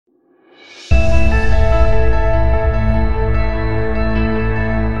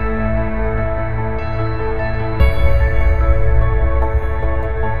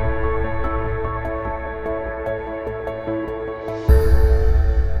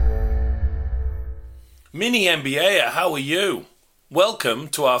Mini MBA, how are you? Welcome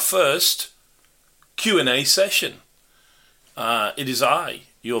to our first Q&A session. It is I,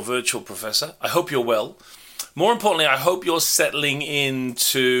 your virtual professor. I hope you're well. More importantly, I hope you're settling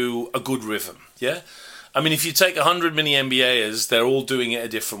into a good rhythm, yeah? I mean, if you take 100 mini MBAs, they're all doing it a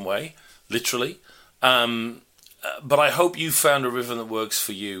different way, literally. But I hope you found a rhythm that works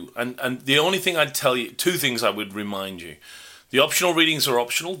for you. And the only thing I'd tell you, two things I would remind you. The optional readings are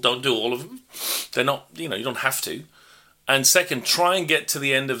optional. Don't do all of them. They're not, you don't have to. And second, try and get to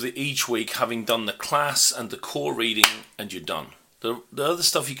the end of each week having done the class and the core reading, and you're done. The other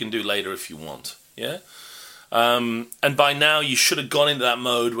stuff you can do later if you want, yeah? And by now, you should have gone into that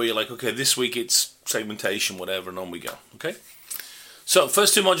mode where you're like, okay, this week it's segmentation, whatever, and on we go, okay? So,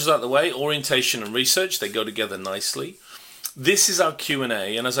 first two modules out of the way, orientation and research. They go together nicely. This is our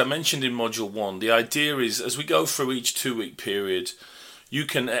Q&A, and as I mentioned in Module 1, the idea is, as we go through each 2-week period, you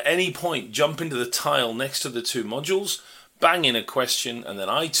can at any point jump into the tile next to the two modules, bang in a question, and then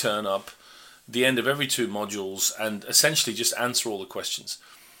I turn up at the end of every two modules and essentially just answer all the questions.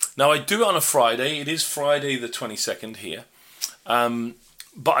 Now, I do it on a Friday. It is Friday the 22nd here,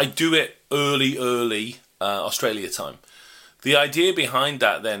 but I do it early Australia time. The idea behind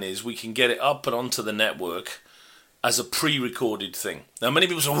that then is we can get it up and onto the network as a pre-recorded thing. Now, many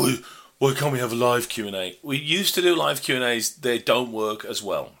people say, why can't we have a live Q&A? We used to do live Q&As. They don't work as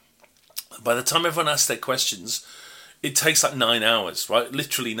well. By the time everyone asks their questions, it takes like 9 hours, right?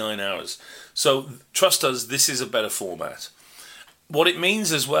 Literally 9 hours. So trust us, this is a better format. What it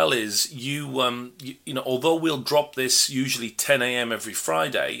means as well is although we'll drop this usually 10 a.m. every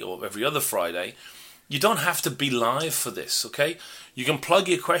Friday or every other Friday, you don't have to be live for this, okay? You can plug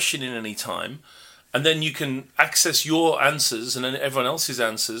your question in any time, and then you can access your answers and then everyone else's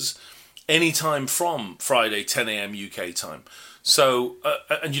answers anytime from Friday, 10 a.m. UK time. So,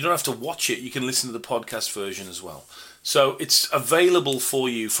 and you don't have to watch it. You can listen to the podcast version as well. So it's available for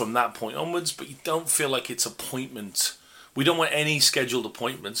you from that point onwards, but you don't feel like it's appointment. We don't want any scheduled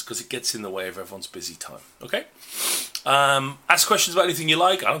appointments because it gets in the way of everyone's busy time. Okay? Ask questions about anything you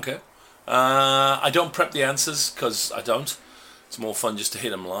like. I don't care. I don't prep the answers because I don't. It's more fun just to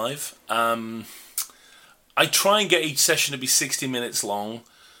hit them live. I try and get each session to be 60 minutes long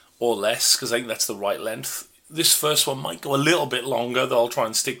or less because I think that's the right length. This first one might go a little bit longer, though I'll try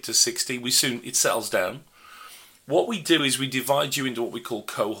and stick to 60. It settles down. What we do is we divide you into what we call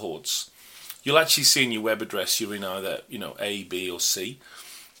cohorts. You'll actually see in your web address you're in either, A, B, or C.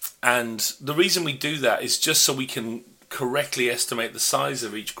 And the reason we do that is just so we can correctly estimate the size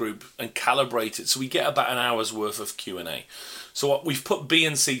of each group and calibrate it so we get about an hour's worth of Q&A. So what we've put B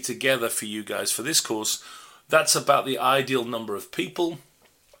and C together for you guys for this course. That's about the ideal number of people.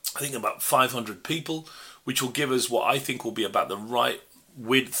 I think about 500 people, which will give us what I think will be about the right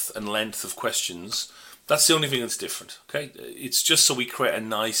width and length of questions. That's the only thing that's different, okay? It's just so we create a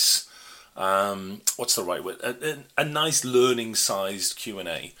nice, what's the right word? A nice learning-sized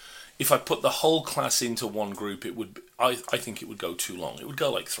Q&A. If I put the whole class into one group, I think it would go too long. It would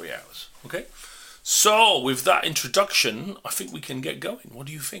go like 3 hours, okay? So, with that introduction, I think we can get going. What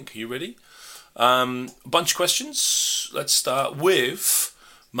do you think? Are you ready? A bunch of questions. Let's start with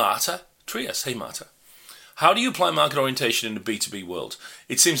Marta Trias. Hey, Marta. How do you apply market orientation in the B2B world?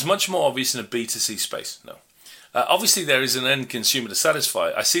 It seems much more obvious in a B2C space. No. Obviously, there is an end consumer to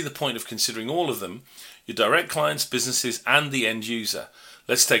satisfy. I see the point of considering all of them, your direct clients, businesses, and the end user.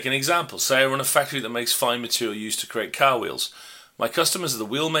 Let's take an example. Say I run a factory that makes fine material used to create car wheels. My customers are the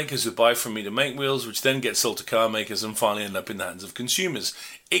wheel makers who buy from me to make wheels, which then get sold to car makers and finally end up in the hands of consumers.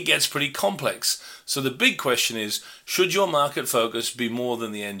 It gets pretty complex. So the big question is, should your market focus be more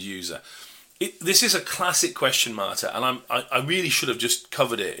than the end user? This is a classic question, Marta, and I really should have just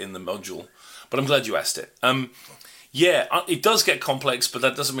covered it in the module, but I'm glad you asked it. Yeah, it does get complex, but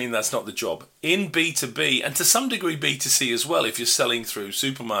that doesn't mean that's not the job. In B2B, and to some degree B2C as well, if you're selling through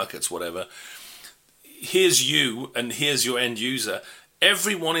supermarkets, whatever, here's you and here's your end user.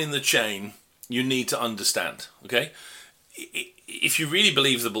 Everyone in the chain you need to understand, okay? If you really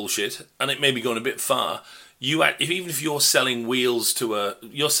believe the bullshit, and it may be going a bit far, even if you're selling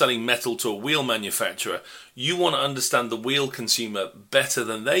you're selling metal to a wheel manufacturer, you want to understand the wheel consumer better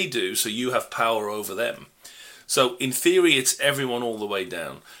than they do, so you have power over them. So in theory, it's everyone all the way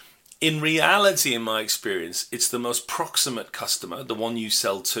down. In reality, in my experience, it's the most proximate customer, the one you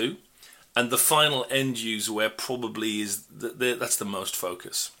sell to, and the final end user where probably that's the most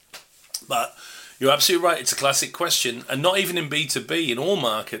focus. But you're absolutely right, it's a classic question, and not even in B2B, in all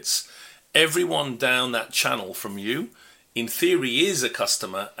markets, everyone down that channel from you, in theory, is a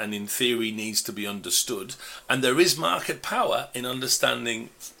customer and in theory needs to be understood. And there is market power in understanding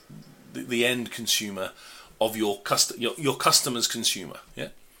the end consumer of your customer's consumer. Yeah.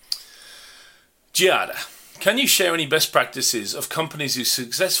 Giada, can you share any best practices of companies who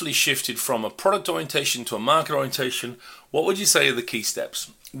successfully shifted from a product orientation to a market orientation? What would you say are the key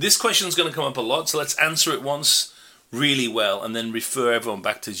steps? This question is going to come up a lot, so let's answer it once really well and then refer everyone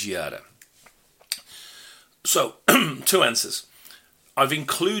back to Giada. So, 2 answers. I've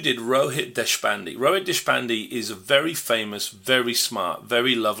included Rohit Deshpande. Rohit Deshpande is a very famous, very smart,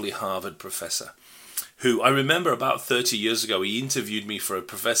 very lovely Harvard professor who I remember about 30 years ago, he interviewed me for a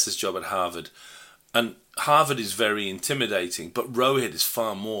professor's job at Harvard. And Harvard is very intimidating, but Rohit is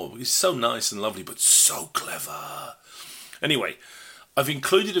far more. He's so nice and lovely, but so clever. Anyway, I've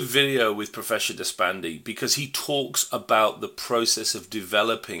included a video with Professor Deshpande because he talks about the process of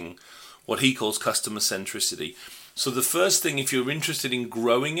developing what he calls customer centricity. So the first thing, if you're interested in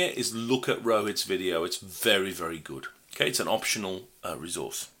growing it, is look at Rohit's video. It's very, very good. Okay, it's an optional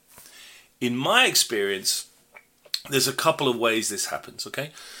resource. In my experience, there's a couple of ways this happens,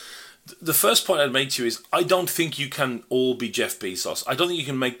 okay? The first point I'd make to you is I don't think you can all be Jeff Bezos. I don't think you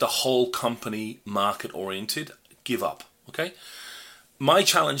can make the whole company market-oriented. Give up, okay? My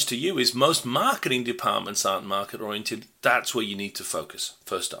challenge to you is most marketing departments aren't market-oriented. That's where you need to focus,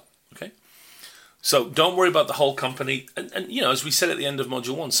 first up, okay? So don't worry about the whole company. And you know, as we said at the end of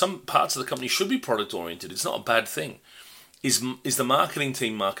Module 1, some parts of the company should be product-oriented. It's not a bad thing. Is the marketing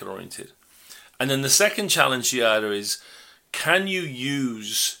team market-oriented? And then the second challenge, Giada, is can you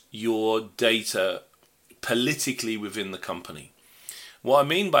use your data politically within the company? What I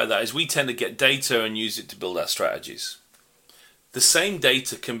mean by that is we tend to get data and use it to build our strategies. The same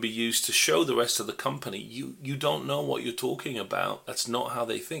data can be used to show the rest of the company you don't know what you're talking about. That's not how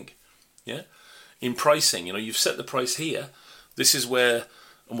they think. Yeah. In pricing, you know, you've set the price here. This is where,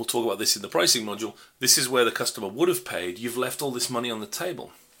 and we'll talk about this in the pricing module, this is where the customer would have paid. You've left all this money on the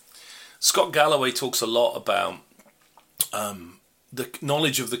table. Scott Galloway talks a lot about the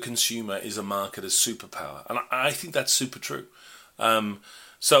knowledge of the consumer is a marketer's superpower. And I think that's super true.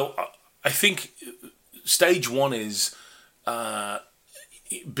 So I think stage 1 is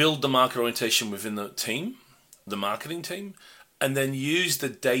build the market orientation within the team, the marketing team, and then use the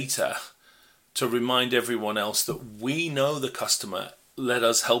data to remind everyone else that we know the customer, let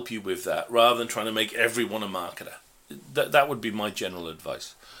us help you with that, rather than trying to make everyone a marketer. That would be my general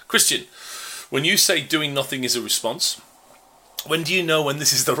advice. Christian, when you say doing nothing is a response, when do you know when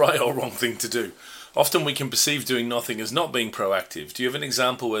this is the right or wrong thing to do? Often we can perceive doing nothing as not being proactive. Do you have an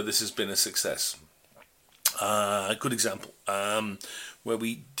example where this has been a success? A good example, where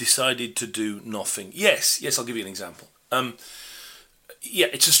we decided to do nothing. Yes, I'll give you an example. Yeah,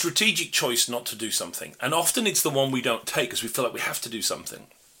 it's a strategic choice not to do something. And often it's the one we don't take because we feel like we have to do something.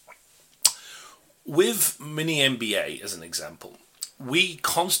 With Mini MBA, as an example, we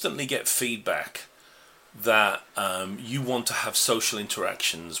constantly get feedback that you want to have social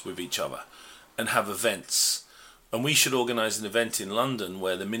interactions with each other and have events. And we should organise an event in London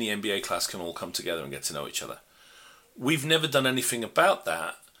where the Mini MBA class can all come together and get to know each other. We've never done anything about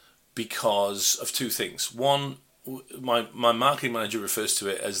that because of 2 things. One, my marketing manager refers to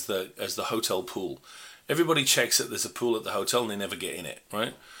it as the hotel pool. Everybody checks that there's a pool at the hotel and they never get in it,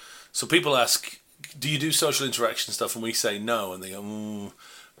 right? So people ask, do you do social interaction stuff? And we say no, and they go,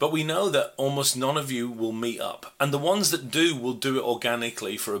 But we know that almost none of you will meet up. And the ones that do will do it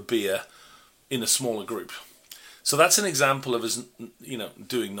organically for a beer in a smaller group. So that's an example of us,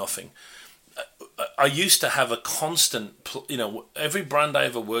 doing nothing. I used to have a constant, every brand I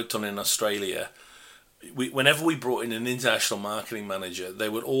ever worked on in Australia, whenever we brought in an international marketing manager, they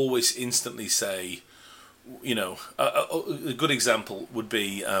would always instantly say, a good example would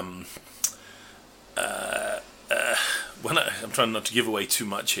be, I'm trying not to give away too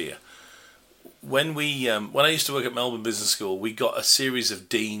much here. When I used to work at Melbourne Business School, we got a series of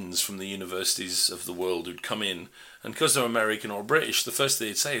deans from the universities of the world who'd come in, and because they're American or British, the first thing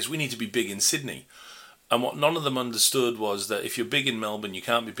they'd say is, we need to be big in Sydney. And what none of them understood was that if you're big in Melbourne, you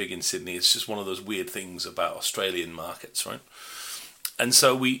can't be big in Sydney. It's just one of those weird things about Australian markets, right? And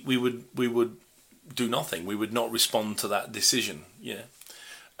so we would do nothing. We would not respond to that decision. Yeah.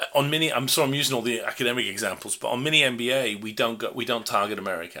 I'm using all the academic examples, but on Mini MBA, we don't target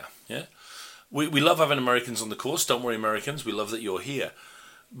America. Yeah. We love having Americans on the course. Don't worry, Americans. We love that you're here.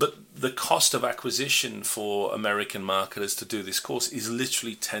 But the cost of acquisition for American marketers to do this course is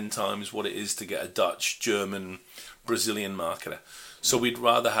literally 10 times what it is to get a Dutch, German, Brazilian marketer. So we'd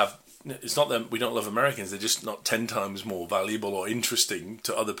rather have, it's not that we don't love Americans, they're just not 10 times more valuable or interesting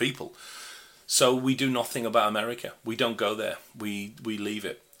to other people. So we do nothing about America. We don't go there. We leave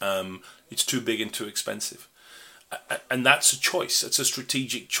it. It's too big and too expensive. And that's a choice. It's a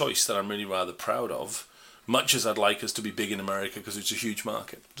strategic choice that I'm really rather proud of, much as I'd like us to be big in America because it's a huge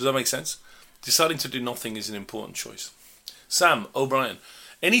market. Does that make sense? Deciding to do nothing is an important choice. Sam O'Brien,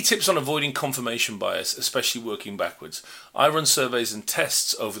 any tips on avoiding confirmation bias, especially working backwards? I run surveys and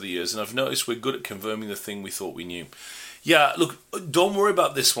tests over the years, and I've noticed we're good at confirming the thing we thought we knew. Yeah, look, don't worry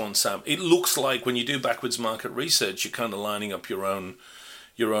about this one, Sam. It looks like when you do backwards market research, you're kind of lining up your own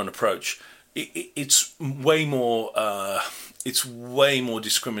approach. It's way more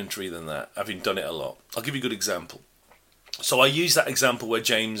discriminatory than that, having done it a lot. I'll give you a good example. So I use that example where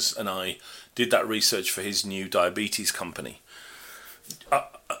James and I did that research for his new diabetes company.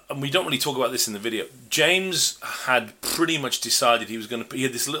 And we don't really talk about this in the video. James had pretty much decided he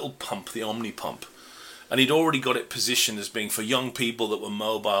had this little pump, the Omni pump, and he'd already got it positioned as being for young people that were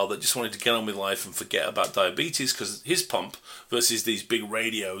mobile, that just wanted to get on with life and forget about diabetes, because his pump versus these big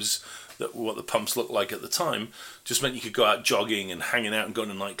radios, that what the pumps looked like at the time, just meant you could go out jogging and hanging out and going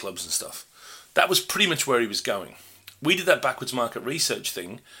to nightclubs and stuff. That was pretty much where he was going. We did that backwards market research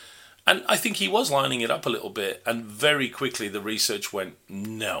thing, and I think he was lining it up a little bit, and very quickly the research went,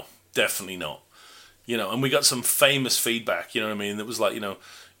 no, definitely not. And we got some famous feedback, you know what I mean? That was like,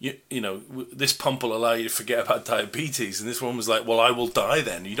 this pump will allow you to forget about diabetes. And this one was like, well, I will die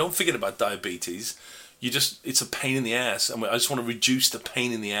then. You don't forget about diabetes. It's a pain in the ass. And I just want to reduce the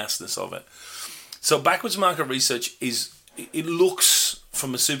pain in the assness of it. So backwards market research it looks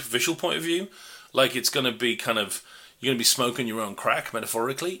from a superficial point of view like it's going to be you're going to be smoking your own crack,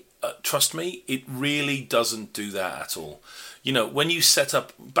 metaphorically. Trust me, it really doesn't do that at all. When you set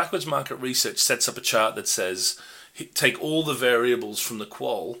up, backwards market research sets up a chart that says, take all the variables from the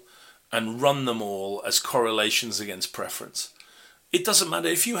qual and run them all as correlations against preference. It doesn't matter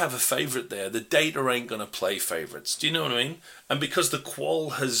if you have a favorite there, the data ain't going to play favorites. Do you know what I mean? And because the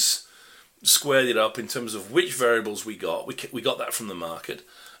qual has squared it up in terms of which variables we got that from the market,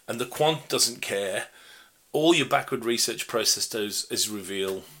 and the quant doesn't care, all your backward research process does is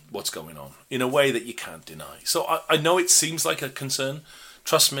reveal what's going on in a way that you can't deny. So I know it seems like a concern.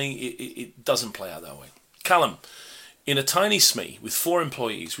 Trust me, it doesn't play out that way. Callum, in a tiny SME with 4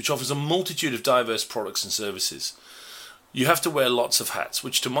 employees, which offers a multitude of diverse products and services, you have to wear lots of hats,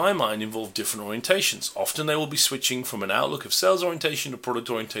 which to my mind involve different orientations. Often they will be switching from an outlook of sales orientation to product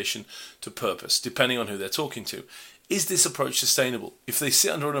orientation to purpose, depending on who they're talking to. Is this approach sustainable if they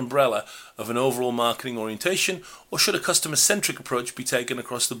sit under an umbrella of an overall marketing orientation, or should a customer-centric approach be taken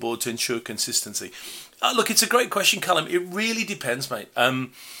across the board to ensure consistency? Look, it's a great question, Callum. It really depends, mate.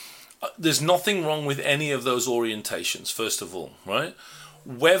 There's nothing wrong with any of those orientations, first of all, right?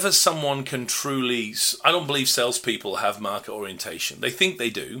 Whether someone can truly... I don't believe salespeople have market orientation. They think they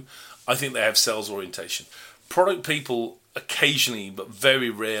do. I think they have sales orientation. Product people occasionally, but very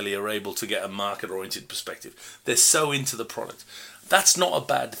rarely, are able to get a market-oriented perspective. They're so into the product. That's not a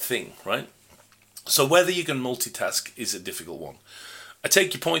bad thing, right? So whether you can multitask is a difficult one. I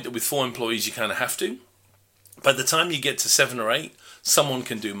take your point that with 4 employees you kind of have to. By the time you get to 7 or 8, someone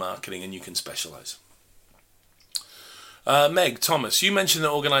can do marketing and you can specialize. Meg Thomas, you mentioned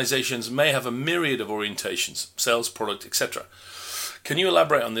that organizations may have a myriad of orientations, sales, product, etc. Can you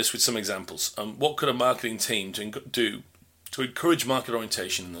elaborate on this with some examples? What could a marketing team do to encourage market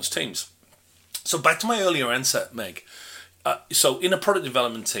orientation in those teams? So back to my earlier answer, Meg. So in a product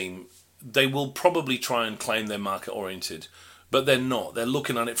development team, they will probably try and claim they're market oriented, but they're not. They're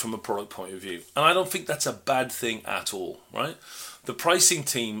looking at it from a product point of view. And I don't think that's a bad thing at all, right? The pricing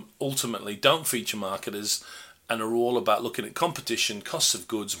team ultimately don't feature marketers and are all about looking at competition, costs of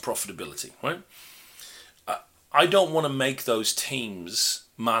goods, and profitability, right? I don't want to make those teams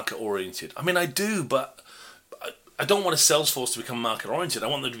market-oriented. I mean, I do, but I don't want a sales force to become market-oriented. I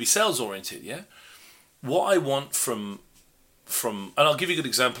want them to be sales-oriented, yeah? What I want from and I'll give you a good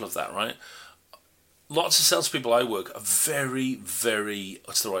example of that, right? Lots of salespeople I work are very, very,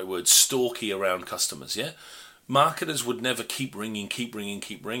 what's the right word, stalky around customers, yeah? Marketers would never keep ringing.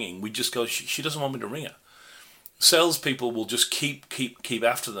 We just go, she doesn't want me to ring her. Salespeople will just keep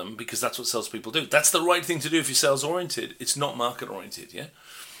after them because that's what salespeople do. That's the right thing to do if you're sales-oriented. It's not market-oriented, yeah?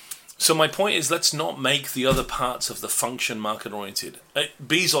 So my point is, let's not make the other parts of the function market-oriented.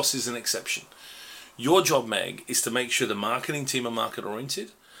 Bezos is an exception. Your job, Meg, is to make sure the marketing team are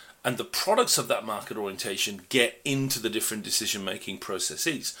market-oriented and the products of that market orientation get into the different decision-making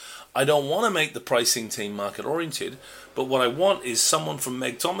processes. I don't want to make the pricing team market-oriented, but what I want is someone from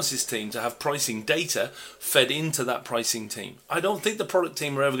Meg Thomas's team to have pricing data fed into that pricing team. I don't think the product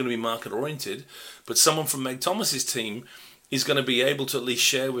team are ever going to be market-oriented, but someone from Meg Thomas's team is going to be able to at least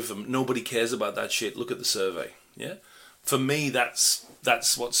share with them, nobody cares about that shit, look at the survey. Yeah. For me, that's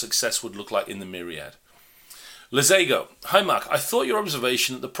what success would look like in the myriad. Lizego, hi Mark, I thought your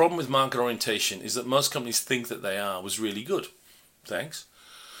observation that the problem with market orientation is that most companies think that they are was really good. Thanks.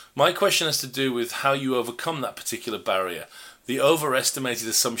 My question has to do with how you overcome that particular barrier, the overestimated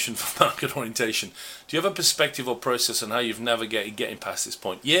assumption for market orientation. Do you have a perspective or process on how you've navigated getting past this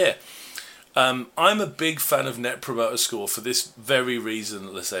point? Yeah. I'm a big fan of Net Promoter Score for this very reason,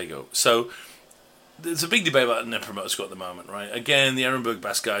 Lizego. So there's a big debate about Net Promoter Score at the moment, right? Again, the Ehrenberg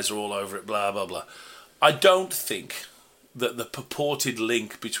Bass guys are all over it, blah, blah, blah. I don't think that the purported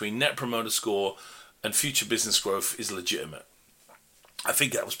link between Net Promoter Score and future business growth is legitimate. I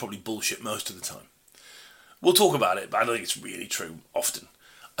think that was probably bullshit most of the time. We'll talk about it, but I don't think it's really true often.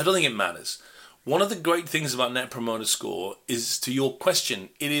 I don't think it matters. One of the great things about Net Promoter Score is, to your question,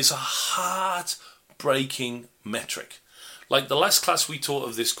 it is a heart-breaking metric. Like the last class we taught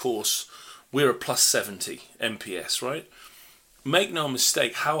of this course, we're a plus 70 MPS, right? Make no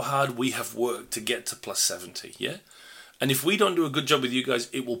mistake how hard we have worked to get to plus 70, yeah? And if we don't do a good job with you guys,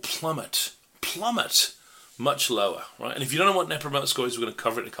 it will plummet much lower, right? And if you don't know what Net Promoter Score is, we're going to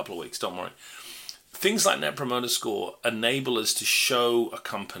cover it in a couple of weeks, don't worry. Things like Net Promoter Score enable us to show a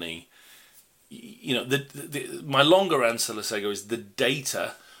company, you know, my longer answer, let's say, is the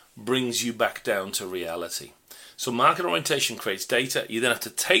data brings you back down to reality. So market orientation creates data. You then have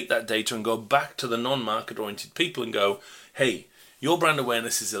to take that data and go back to the non-market oriented people and go, hey, your brand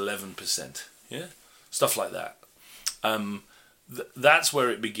awareness is 11%. Yeah, stuff like that. That's where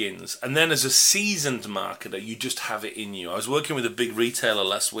it begins. And then as a seasoned marketer, you just have it in you. I was working with a big retailer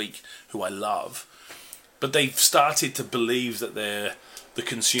last week who I love, but they've started to believe that they're the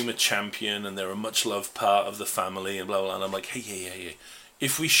consumer champion and they're a much loved part of the family and blah, blah, blah. And I'm like, hey,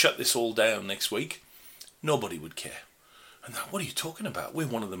 if we shut this all down next week, nobody would care. And they're like, what are you talking about? We're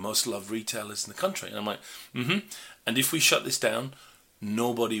one of the most loved retailers in the country. And I'm like, And if we shut this down,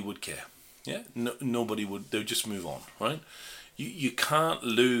 nobody would care. Yeah, nobody would. They'll just move on, right? You can't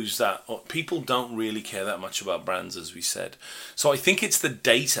lose that. People don't really care that much about brands, as we said. So I think it's the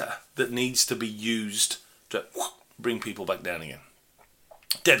data that needs to be used to bring people back down again.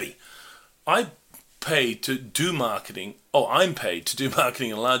 Debbie, I'm paid to do marketing in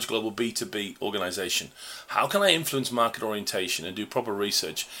a large global B2B organization. How can I influence market orientation and do proper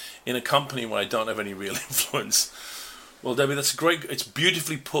research in a company where I don't have any real influence? Well, Debbie, it's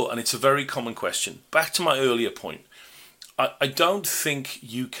beautifully put, and it's a very common question. Back to my earlier point. I don't think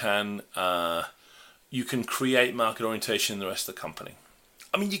you can create market orientation in the rest of the company.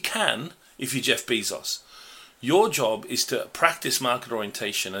 I mean, you can if you're Jeff Bezos. Your job is to practice market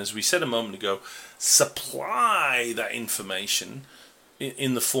orientation, as we said a moment ago, supply that information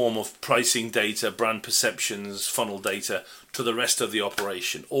in the form of pricing data, brand perceptions, funnel data to the rest of the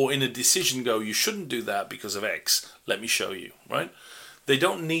operation. Or in a decision go, you shouldn't do that because of X. Let me show you, right? They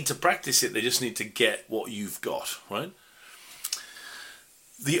don't need to practice it. They just need to get what you've got, right?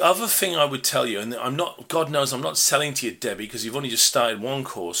 The other thing I would tell you, and God knows I'm not selling to you, Debbie, because you've only just started one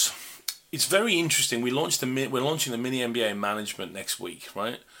course. It's very interesting. We're launching the mini MBA in management next week,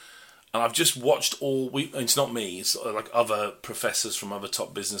 right? And I've just watched it's not me, it's like other professors from other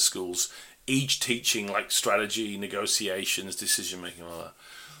top business schools, each teaching like strategy, negotiations, decision making, all that.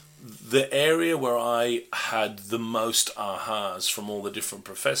 The area where I had the most ahas from all the different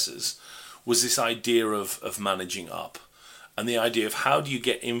professors was this idea of managing up. And the idea of how do you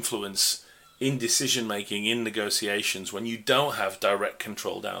get influence in decision making, in negotiations, when you don't have direct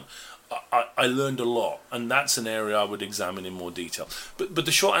control down. I learned a lot, and that's an area I would examine in more detail. But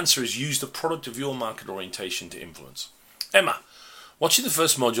the short answer is use the product of your market orientation to influence. Emma, watching the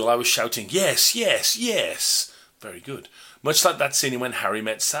first module, I was shouting, yes, yes, yes. Very good. Much like that scene in When Harry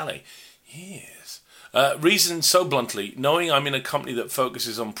Met Sally. Yes. Reason so bluntly, knowing I'm in a company that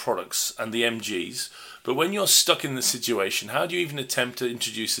focuses on products and the MGs, but when you're stuck in the situation, how do you even attempt to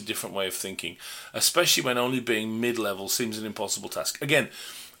introduce a different way of thinking, especially when only being mid-level seems an impossible task? Again,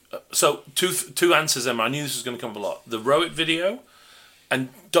 so two answers, Emma. I knew this was going to come up a lot. The Row It video, and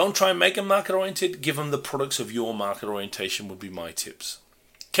don't try and make them market-oriented. Give them the products of your market orientation would be my tips.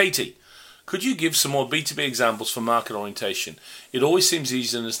 Katie, could you give some more B2B examples for market orientation? It always seems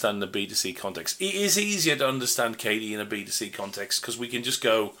easier to understand in the B2C context. It is easier to understand, Katie, in a B2C context because we can just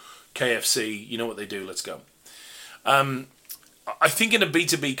go KFC, you know what they do, let's go. I think in a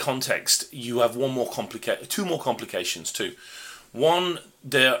B2B context, you have two more complications too. One,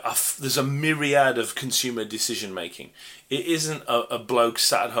 there's a myriad of consumer decision making. It isn't a bloke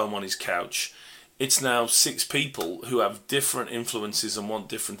sat at home on his couch. It's now 6 people who have different influences and want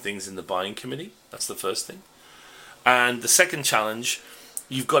different things in the buying committee. That's the first thing. And the second challenge,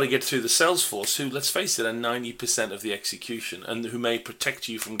 you've got to get through the sales force who, let's face it, are 90% of the execution and who may protect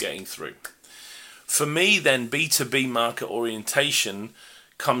you from getting through. For me, then, B2B market orientation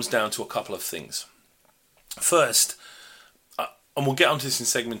comes down to a couple of things. First, and we'll get onto this in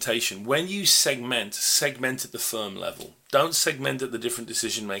segmentation, when you segment at the firm level. Don't segment at the different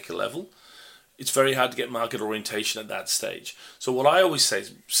decision maker level. It's very hard to get market orientation at that stage. So what I always say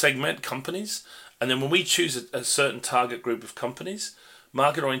is segment companies, and then when we choose a certain target group of companies,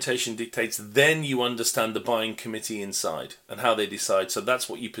 market orientation dictates then you understand the buying committee inside and how they decide. So that's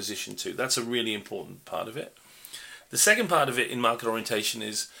what you position to. That's a really important part of it. The second part of it in market orientation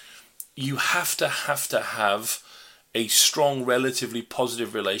is you have to have a strong, relatively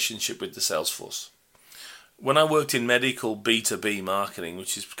positive relationship with the sales force. When I worked in medical B2B marketing,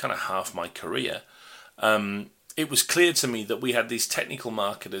 which is kind of half my career, it was clear to me that we had these technical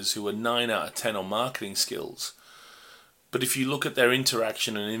marketers who were 9 out of 10 on marketing skills. But if you look at their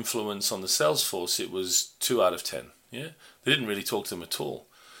interaction and influence on the sales force, it was 2 out of 10. Yeah, they didn't really talk to them at all.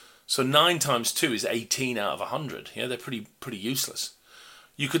 So 9 times 2 is 18 out of 100. Yeah, they're pretty useless.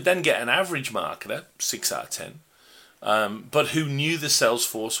 You could then get an average marketer, 6 out of 10, but who knew the sales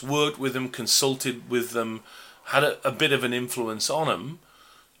force, worked with them, consulted with them, had a bit of an influence on them.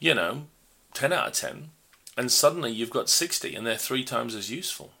 10 out of 10, and suddenly you've got 60, and they're 3 times as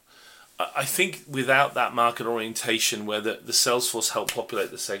useful. I think without that market orientation where the sales force help populate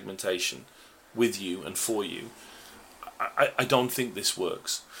the segmentation with you and for you, I don't think this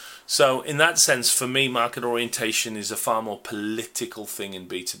works. So in that sense, for me, market orientation is a far more political thing in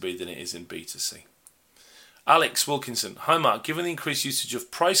B2B than it is in B2C. Alex Wilkinson, hi Mark, given the increased usage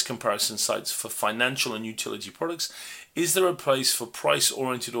of price comparison sites for financial and utility products, is there a place for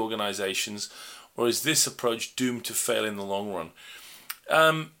price-oriented organizations, or is this approach doomed to fail in the long run?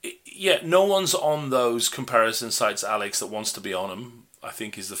 No one's on those comparison sites, Alex, that wants to be on them, I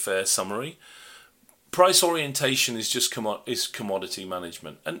think is the fair summary. Price orientation is just commodity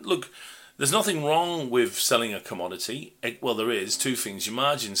management. And look, there's nothing wrong with selling a commodity. Well, there is 2 things. Your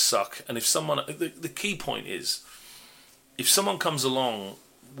margins suck. And if the key point is, if someone comes along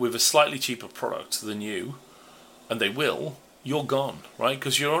with a slightly cheaper product than you, and they will, you're gone, right?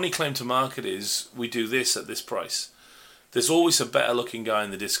 Because your only claim to market is, we do this at this price. There's always a better looking guy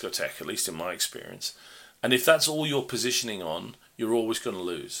in the discotheque, at least in my experience. And if that's all you're positioning on, you're always going to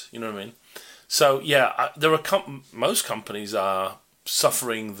lose. You know what I mean? So there are most companies are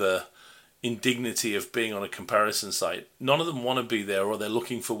suffering the indignity of being on a comparison site. None of them want to be there, or they're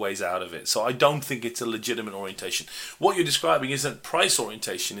looking for ways out of it. So I don't think it's a legitimate orientation. What you're describing isn't price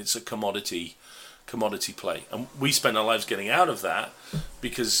orientation, it's a commodity play. And we spend our lives getting out of that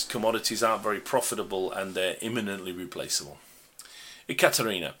because commodities aren't very profitable and they're imminently replaceable.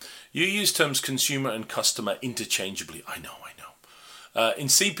 Ekaterina, you use terms consumer and customer interchangeably. I know. In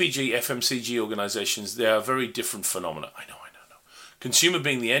CPG, FMCG organizations, they are very different phenomena. I know. Consumer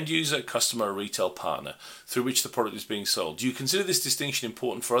being the end user, customer a retail partner through which the product is being sold. Do you consider this distinction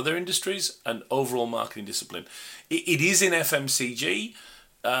important for other industries and overall marketing discipline? It is in FMCG.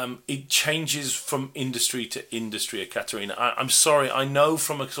 It changes from industry to industry, Ekaterina. I'm sorry, I know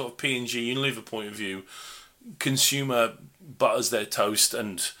from a sort of P&G Unilever point of view, consumer butters their toast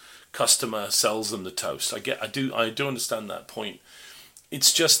and customer sells them the toast. I do understand that point.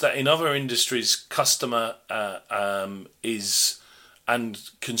 It's just that in other industries, customer is and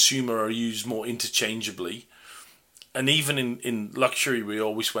consumer are used more interchangeably. And even in luxury, we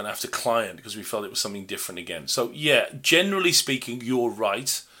always went after client because we felt it was something different again. So generally speaking, you're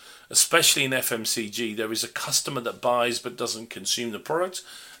right. Especially in FMCG, there is a customer that buys but doesn't consume the product,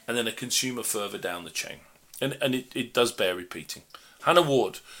 and then a consumer further down the chain. And it does bear repeating. Hannah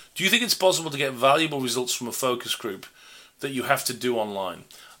Ward, do you think it's possible to get valuable results from a focus group that you have to do online?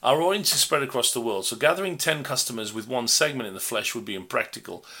 Our audience is spread across the world, so gathering 10 customers with one segment in the flesh would be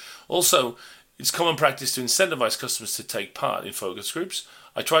impractical. Also, it's common practice to incentivize customers to take part in focus groups.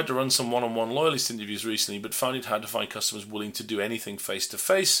 I tried to run some one-on-one loyalist interviews recently, but found it hard to find customers willing to do anything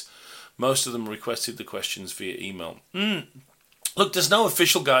face-to-face. Most of them requested the questions via email. Look, there's no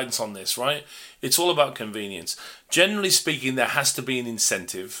official guidance on this, right? It's all about convenience. Generally speaking, there has to be an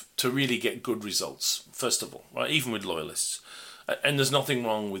incentive to really get good results, first of all, right? Even with loyalists. And there's nothing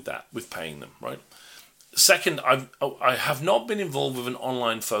wrong with that, with paying them, right? Second, I have not been involved with an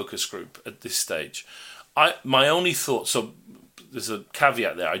online focus group at this stage. My only thought, so there's a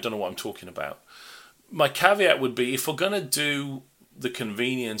caveat there, I don't know what I'm talking about. My caveat would be, if we're going to do the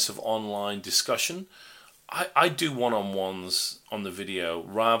convenience of online discussion, I do one-on-ones on the video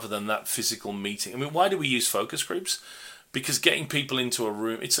rather than that physical meeting. I mean, why do we use focus groups? Because getting people into a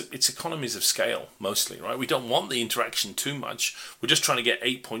room, it's economies of scale mostly, right? We don't want the interaction too much. We're just trying to get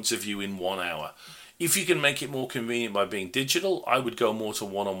 8 points of view in 1 hour. If you can make it more convenient by being digital, I would go more to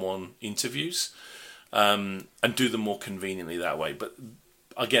one-on-one interviews. and do them more conveniently that way. But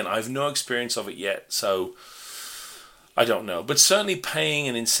again, I have no experience of it yet, so I don't know. But certainly paying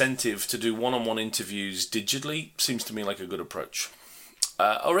an incentive to do one-on-one interviews digitally seems to me like a good approach.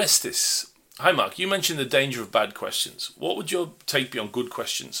 Orestes. Hi Mark, you mentioned the danger of bad questions. What would your take be on good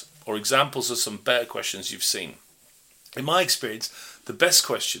questions, or examples of some better questions you've seen? In my experience, the best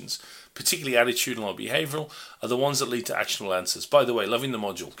questions, particularly attitudinal or behavioural, are the ones that lead to actionable answers. By the way, loving the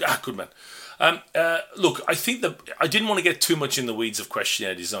module. Good man. Look, I think that I didn't want to get too much in the weeds of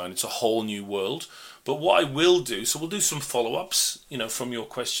questionnaire design. It's a whole new world. But what I will do, so we'll do some follow-ups, from your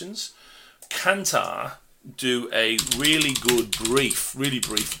questions. Kantar do a really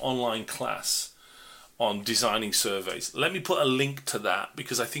brief online class on designing surveys. Let me put a link to that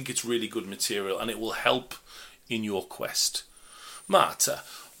because I think it's really good material and it will help in your quest. Marta,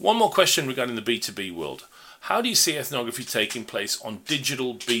 one more question regarding the B2B world. How do you see ethnography taking place on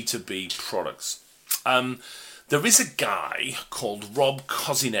digital B2B products? There is a guy called Rob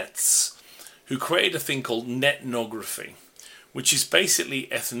Kozinets who created a thing called netnography, which is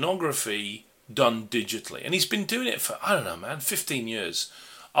basically ethnography done digitally. And he's been doing it for, 15 years.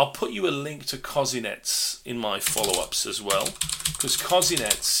 I'll put you a link to Kozinets in my follow-ups as well, because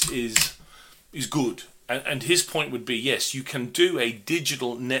Kozinets is good. And his point would be, yes, you can do a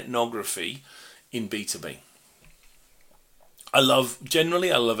digital netnography in B2B. I love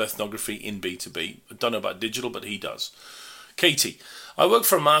ethnography in B2B. I don't know about digital, but he does. Katie, I work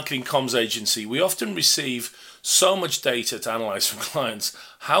for a marketing comms agency. We often receive so much data to analyze from clients.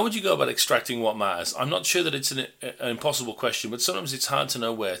 How would you go about extracting what matters? I'm not sure that it's an impossible question, but sometimes it's hard to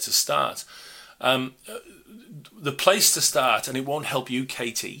know where to start. The place to start, and it won't help you,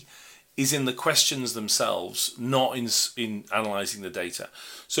 Katie, is in the questions themselves, not in analysing the data.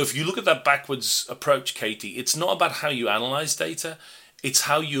 So if you look at that backwards approach, Katie, it's not about how you analyse data, it's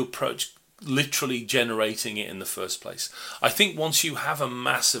how you approach literally generating it in the first place. I think once you have a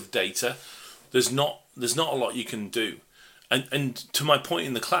mass of data, there's not a lot you can do. And to my point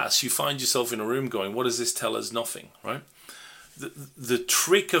in the class, you find yourself in a room going, what does this tell us? Nothing, right? The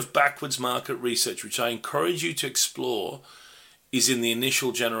trick of backwards market research, which I encourage you to explore, is in the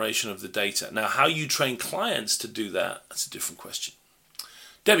initial generation of the data. Now, how you train clients to do that, that's a different question.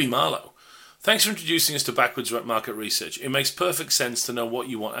 Debbie Marlowe, thanks for introducing us to backwards market research. It makes perfect sense to know what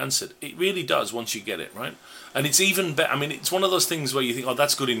you want answered. It really does once you get it, right? And it's even better. I mean, it's one of those things where you think, oh,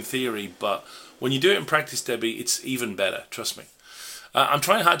 that's good in theory, but when you do it in practice, Debbie, it's even better. Trust me. I'm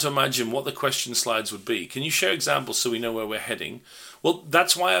trying hard to imagine what the question slides would be. Can you share examples so we know where we're heading? Well,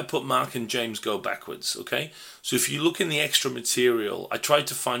 that's why I put Mark and James go backwards, okay? So if you look in the extra material, I tried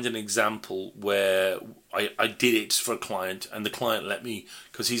to find an example where I did it for a client and the client let me,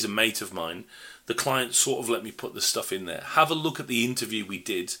 because he's a mate of mine, the client sort of let me put the stuff in there. Have a look at the interview we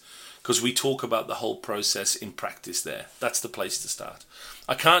did, because we talk about the whole process in practice there. That's the place to start.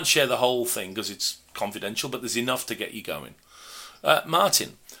 I can't share the whole thing because it's confidential, but there's enough to get you going.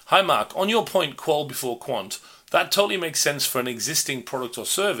 Martin, hi Mark, on your point, qual before quant, that totally makes sense for an existing product or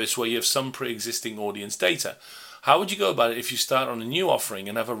service where you have some pre-existing audience data. How would you go about it if you start on a new offering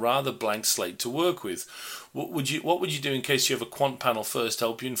and have a rather blank slate to work with? What would you do in case you have a quant panel first to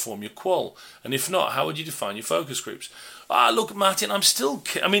help you inform your qual? And if not, how would you define your focus groups? Look, Martin,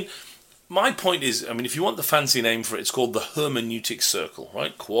 my point is, if you want the fancy name for it, it's called the hermeneutic circle,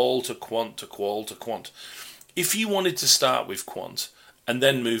 right? Qual to quant to qual to quant. If you wanted to start with quant and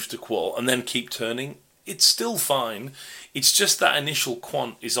then move to qual and then keep turning, it's still fine. It's just that initial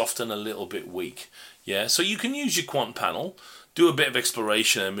quant is often a little bit weak. Yeah, so you can use your quant panel, do a bit of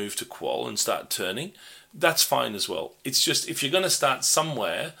exploration and move to qual and start turning. That's fine as well. It's just if you're going to start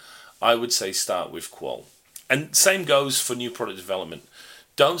somewhere, I would say start with qual. And same goes for new product development.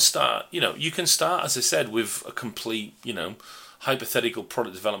 Don't start, you can start, as I said, with a complete, hypothetical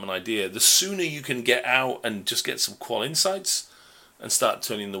product development idea. The sooner you can get out and just get some qual insights and start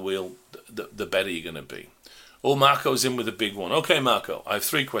turning the wheel, the better you're going to be. Oh, Marco's in with a big one. Okay, Marco, I have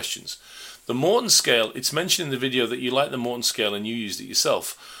 3 questions. The Morton scale, it's mentioned in the video that you like the Morton scale and you used it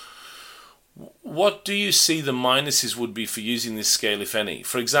yourself. What do you see the minuses would be for using this scale, if any?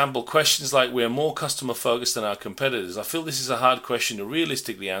 For example, questions like, we are more customer focused than our competitors. I feel this is a hard question to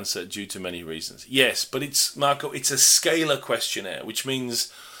realistically answer due to many reasons. Yes, but Marco, it's a scalar questionnaire, which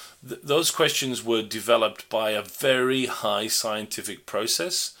means those questions were developed by a very high scientific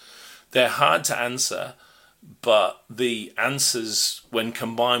process. They're hard to answer, but the answers, when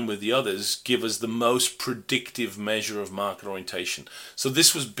combined with the others, give us the most predictive measure of market orientation. So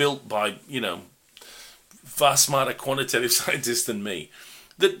this was built by, far smarter quantitative scientists than me.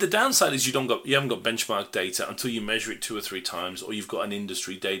 The downside is you haven't got benchmark data until you measure it 2 or 3 times, or you've got an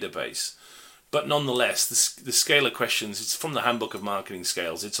industry database. But nonetheless, the scalar questions, it's from the Handbook of Marketing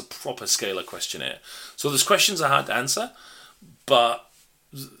Scales. It's a proper scalar questionnaire. So those questions are hard to answer, but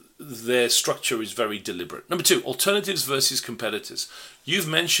their structure is very deliberate. Number 2, alternatives versus competitors. You've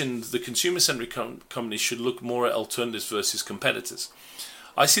mentioned the consumer-centric companies should look more at alternatives versus competitors.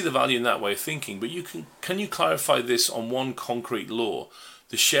 I see the value in that way of thinking, but can you clarify this on one concrete law,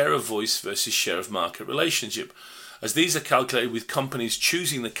 the share of voice versus share of market relationship, as these are calculated with companies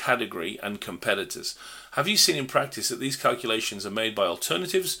choosing the category and competitors. Have you seen in practice that these calculations are made by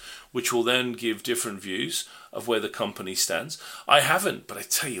alternatives, which will then give different views of where the company stands? I haven't, but I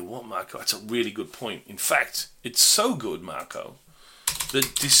tell you what, Marco, that's a really good point. In fact, it's so good, Marco,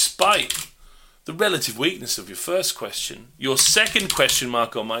 that despite the relative weakness of your first question, your second question,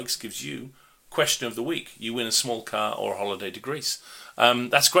 Marco Mikes, gives you question of the week. You win a small car or a holiday to Greece.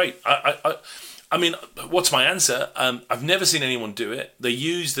 That's great. I mean, what's my answer? I've never seen anyone do it. They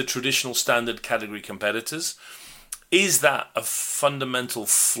use the traditional standard category competitors. Is that a fundamental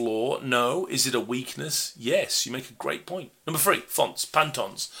flaw? No. Is it a weakness? Yes. You make a great point. Number 3, fonts,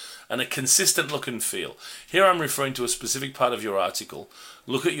 Pantons, and a consistent look and feel. Here I'm referring to a specific part of your article.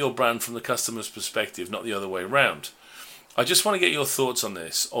 Look at your brand from the customer's perspective, not the other way around. I just want to get your thoughts on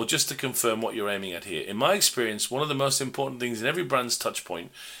this, or just to confirm what you're aiming at here. In my experience, one of the most important things in every brand's touch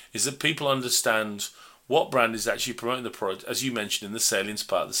point is that people understand what brand is actually promoting the product, as you mentioned in the salience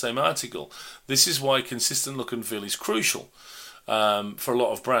part of the same article. This is why consistent look and feel is crucial for a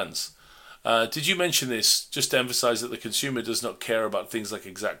lot of brands. Did you mention this just to emphasize that the consumer does not care about things like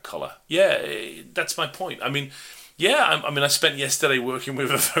exact color? Yeah, that's my point. I mean, I spent yesterday working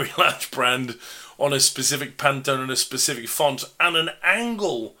with a very large brand on a specific Pantone and a specific font and an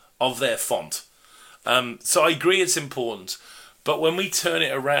angle of their font. So I agree it's important. But when we turn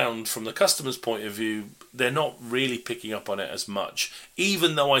it around from the customer's point of view, they're not really picking up on it as much,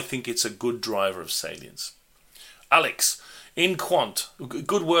 even though I think it's a good driver of salience. Alex, in quant,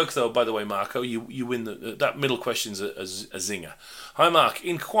 good work though, by the way, Marco. You win that middle question's a zinger. Hi, Mark.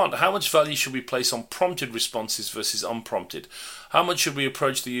 In quant, how much value should we place on prompted responses versus unprompted? How much should we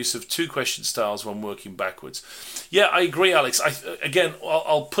approach the use of 2 question styles when working backwards? Yeah, I agree, Alex.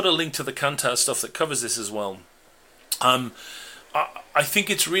 I'll put a link to the Kantar stuff that covers this as well. I think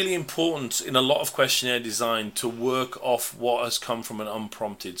it's really important in a lot of questionnaire design to work off what has come from an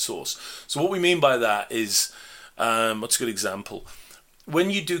unprompted source. So what we mean by that is, what's a good example?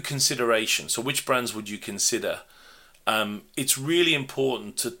 When you do consideration, so which brands would you consider? It's really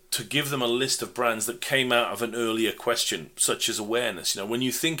important to give them a list of brands that came out of an earlier question, such as awareness. You know, when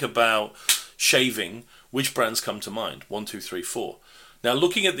you think about shaving, which brands come to mind? 1, 2, 3, 4. Now,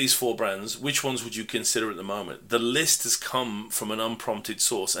 looking at these 4 brands, which ones would you consider at the moment? The list has come from an unprompted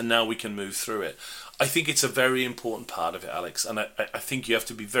source, and now we can move through it. I think it's a very important part of it, Alex, and I think you have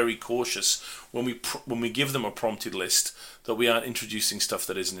to be very cautious when we give them a prompted list that we aren't introducing stuff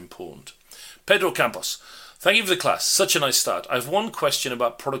that isn't important. Pedro Campos, thank you for the class. Such a nice start. I have one question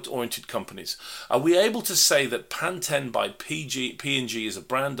about product-oriented companies. Are we able to say that Pantene by P&G is a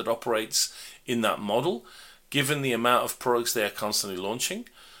brand that operates in that model, given the amount of products they are constantly launching?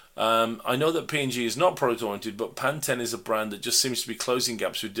 I know that P&G is not product-oriented, but Pantene is a brand that just seems to be closing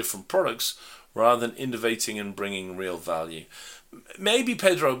gaps with different products rather than innovating and bringing real value. Maybe,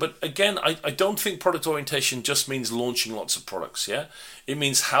 Pedro, but again, I don't think product orientation just means launching lots of products, yeah? It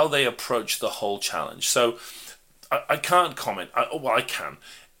means how they approach the whole challenge. So I can't comment. I can.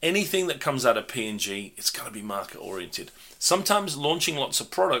 Anything that comes out of P&G, it's going to be market-oriented. Sometimes launching lots of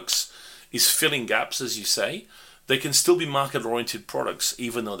products is filling gaps, as you say. They can still be market-oriented products,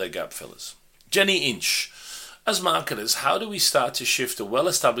 even though they're gap fillers. Jenny Inch. As marketers, how do we start to shift a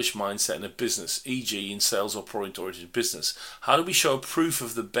well-established mindset in a business, e.g. in sales or product-oriented business? How do we show proof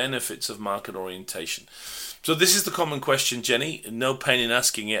of the benefits of market orientation? So this is the common question, Jenny. No pain in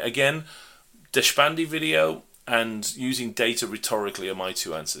asking it. Again, Deshpande video and using data rhetorically are my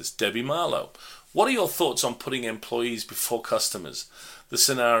 2 answers. Debbie Marlowe. What are your thoughts on putting employees before customers? The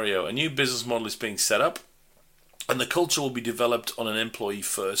scenario, a new business model is being set up and the culture will be developed on an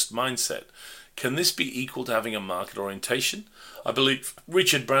employee-first mindset. Can this be equal to having a market orientation? I believe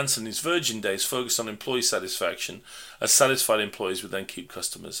Richard Branson in his Virgin days focused on employee satisfaction, as satisfied employees would then keep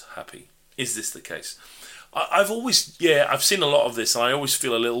customers happy. Is this the case? I've seen a lot of this and I always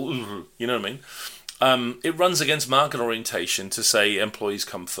feel a little, you know what I mean? It runs against market orientation to say employees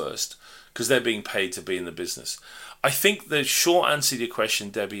come first because they're being paid to be in the business. I think the short answer to your question,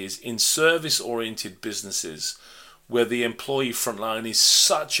 Debbie, is in service-oriented businesses where the employee frontline is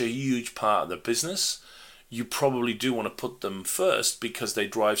such a huge part of the business, you probably do want to put them first because they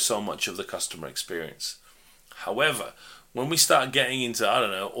drive so much of the customer experience. However, when we start getting into,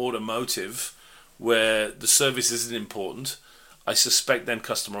 automotive, where the service isn't important, I suspect then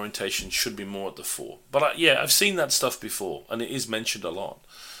customer orientation should be more at the fore. But I've seen that stuff before, and it is mentioned a lot.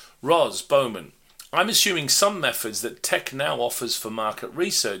 Roz Bowman, I'm assuming some methods that tech now offers for market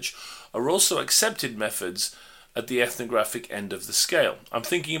research are also accepted methods at the ethnographic end of the scale. I'm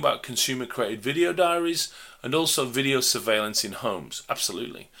thinking about consumer-created video diaries and also video surveillance in homes.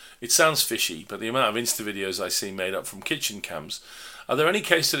 Absolutely. It sounds fishy, but the amount of Insta videos I see made up from kitchen cams. Are there any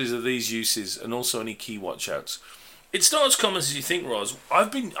case studies of these uses and also any key watch-outs? It's not as common as you think, Roz.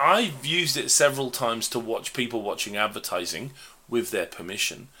 I've used it several times to watch people watching advertising with their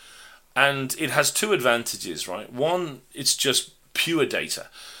permission. And it has two advantages, right? One, it's just pure data.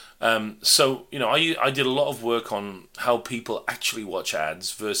 I did a lot of work on how people actually watch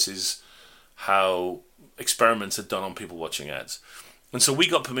ads versus how experiments are done on people watching ads. And so we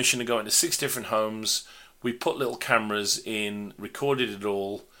got permission to go into 6 different homes. We put little cameras in, recorded it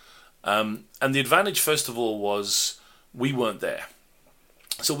all. And the advantage, first of all, was we weren't there.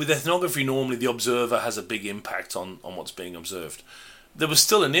 So with ethnography, normally the observer has a big impact on what's being observed. There was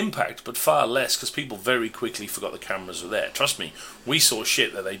still an impact, but far less, because people very quickly forgot the cameras were there. Trust me, we saw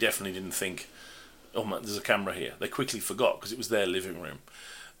shit that they definitely didn't think, oh man, there's a camera here. They quickly forgot because it was their living room.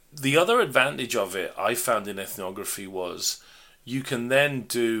 The other advantage of it I found in ethnography was you can then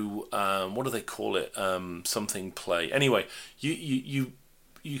do, what do they call it, something play. Anyway, you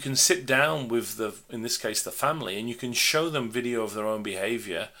can sit down with, in this case, the family, and you can show them video of their own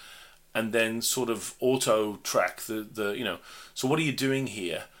behavior and then sort of auto-track so what are you doing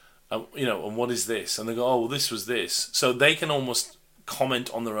here? And what is this? And they go, oh, well, this was this. So they can almost comment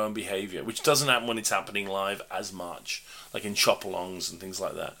on their own behavior, which doesn't happen when it's happening live as much, like in shop-alongs and things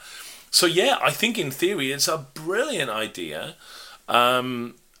like that. So yeah, I think in theory it's a brilliant idea.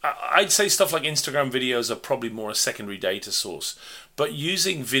 I'd say stuff like Instagram videos are probably more a secondary data source, but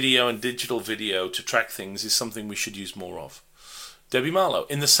using video and digital video to track things is something we should use more of. Debbie Marlowe,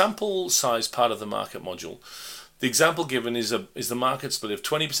 in the sample size part of the market module, the example given is the market split of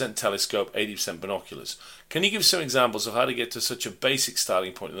 20% telescope, 80% binoculars. Can you give some examples of how to get to such a basic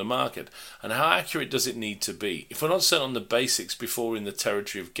starting point in the market, and how accurate does it need to be? If we're not certain on the basics before we're in the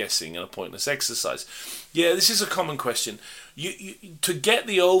territory of guessing and a pointless exercise. Yeah, this is a common question. To get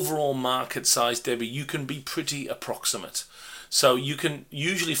the overall market size, Debbie, you can be pretty approximate. So you can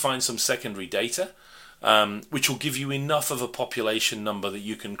usually find some secondary data, which will give you enough of a population number that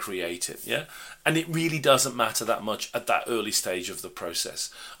you can create it, yeah? And it really doesn't matter that much at that early stage of the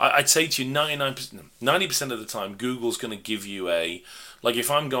process. I'd say to you 90% of the time, Google's going to give you like if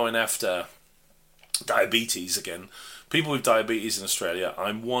I'm going after diabetes again, people with diabetes in Australia,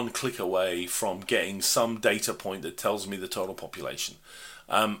 I'm one click away from getting some data point that tells me the total population.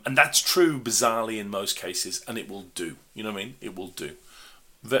 And that's true, bizarrely, in most cases, and it will do. You know what I mean? It will do.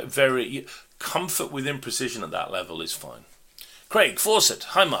 Very comfort within precision at that level is fine. Craig Fawcett,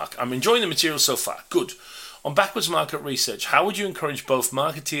 hi Mark, I'm enjoying the material so far. Good. On backwards market research, how would you encourage both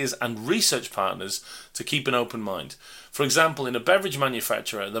marketeers and research partners to keep an open mind? For example, in a beverage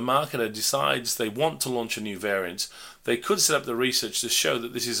manufacturer, the marketer decides they want to launch a new variant. They could set up the research to show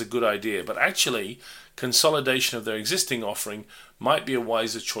that this is a good idea, but actually, consolidation of their existing offering might be a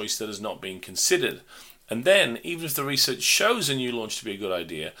wiser choice that has not been considered. And then, even if the research shows a new launch to be a good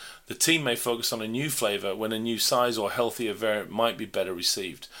idea, the team may focus on a new flavour when a new size or healthier variant might be better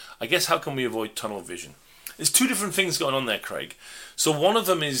received. I guess how can we avoid tunnel vision? There's two different things going on there, Craig. So one of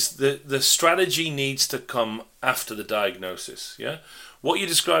them is the strategy needs to come after the diagnosis. Yeah, what you're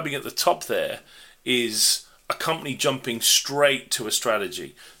describing at the top there is a company jumping straight to a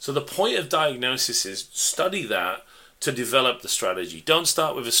strategy. So the point of diagnosis is study that to develop the strategy. Don't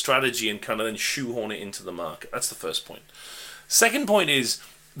start with a strategy and kind of then shoehorn it into the market. That's the first point. Second point is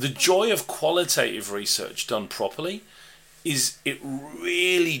the joy of qualitative research done properly is it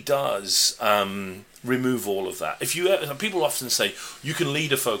really does remove all of that. People often say you can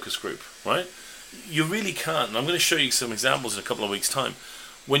lead a focus group, right? You really can't. And I'm going to show you some examples in a couple of weeks' time.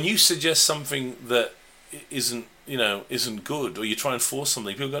 When you suggest something that isn't good, or you try and force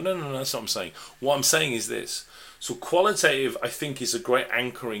something, people go, no, that's not what I'm saying. What I'm saying is this. So qualitative, I think, is a great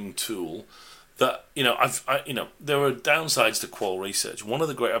anchoring tool that, there are downsides to qual research. One of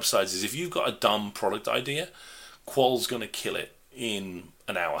the great upsides is if you've got a dumb product idea, qual's going to kill it in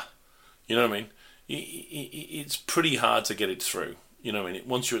an hour. You know what I mean? It's pretty hard to get it through, you know what I mean,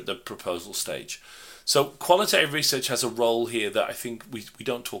 once you're at the proposal stage. So qualitative research has a role here that I think we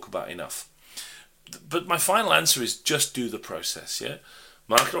don't talk about enough. But my final answer is just do the process, yeah?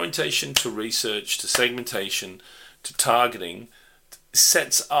 Market orientation to research to segmentation to targeting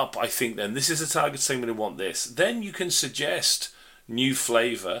sets up, I think, then this is a target segment who want this. Then you can suggest new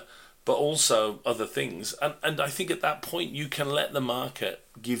flavor but also other things. And I think at that point you can let the market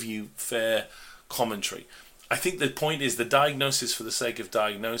give you fair commentary. I think the point is the diagnosis for the sake of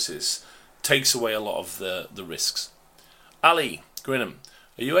diagnosis takes away a lot of the risks. Ali Grinham,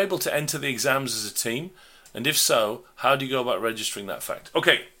 are you able to enter the exams as a team? And if so, how do you go about registering that fact?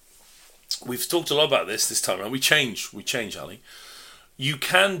 Okay, we've talked a lot about this time around. We change, Ali. You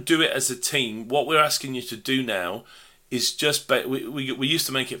can do it as a team. What we're asking you to do now is just we used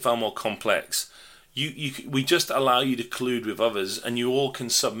to make it far more complex. We just allow you to collude with others, and you all can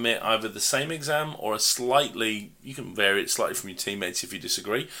submit either the same exam or you can vary it slightly from your teammates if you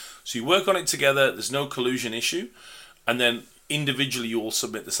disagree. So you work on it together. There's no collusion issue, and then individually you all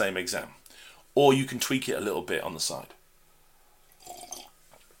submit the same exam, or you can tweak it a little bit on the side.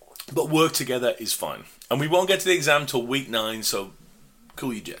 But work together is fine, and we won't get to the exam till week 9. So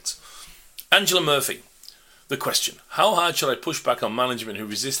cool your jets. Angela Murphy. The question, how hard should I push back on management who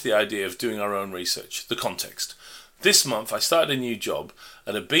resist the idea of doing our own research? The context. This month I started a new job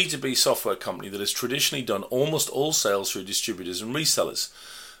at a B2B software company that has traditionally done almost all sales through distributors and resellers.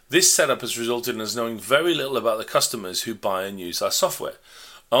 This setup has resulted in us knowing very little about the customers who buy and use our software.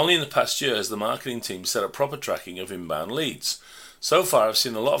 Only in the past year has the marketing team set up proper tracking of inbound leads. So far I've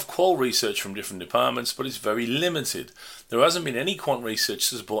seen a lot of qual research from different departments, but it's very limited. There hasn't been any quant research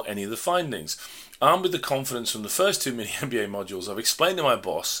to support any of the findings. Armed with the confidence from the first 2 mini MBA modules, I've explained to my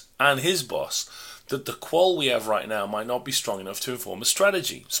boss and his boss that the qual we have right now might not be strong enough to inform a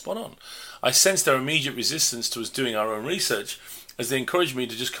strategy. Spot on. I sense their immediate resistance to us doing our own research as they encourage me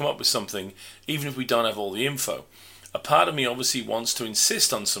to just come up with something even if we don't have all the info. A part of me obviously wants to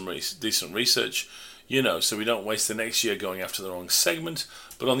insist on some decent research, so we don't waste the next year going after the wrong segment.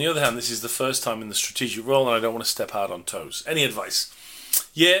 But on the other hand, this is the first time in the strategic role and I don't want to step hard on toes. Any advice?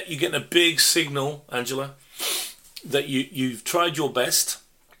 Yeah, you're getting a big signal, Angela, that you've tried your best.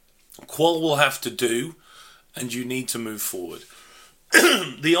 Qual will have to do, and you need to move forward.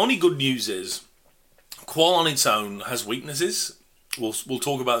 The only good news is Qual on its own has weaknesses. We'll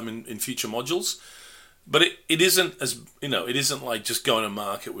talk about them in future modules, but it isn't it isn't like just going to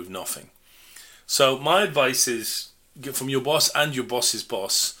market with nothing. So my advice is, from your boss and your boss's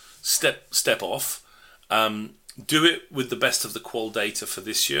boss, step off. Do it with the best of the qual data for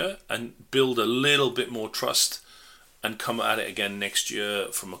this year and build a little bit more trust and come at it again next year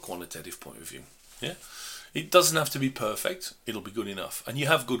from a quantitative point of view. Yeah, it doesn't have to be perfect. It'll be good enough. And you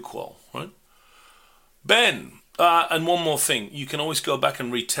have good qual, right? Ben, and one more thing. You can always go back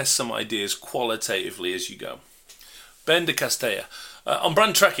and retest some ideas qualitatively as you go. Ben de Castella. On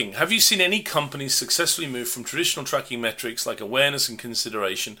brand tracking, have you seen any companies successfully move from traditional tracking metrics like awareness and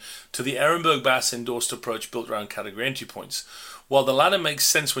consideration to the Ehrenberg Bass endorsed approach built around category entry points? While the latter makes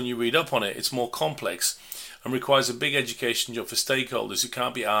sense when you read up on it, it's more complex and requires a big education job for stakeholders who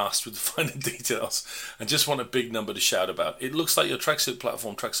can't be asked with the finer details and just want a big number to shout about. It looks like your tracksuit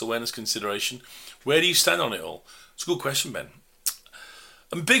platform tracks awareness consideration. Where do you stand on it all? It's a good question, Ben.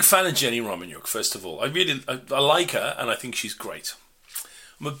 I'm a big fan of Jenny Romaniuk, first of all. I like her and I think she's great.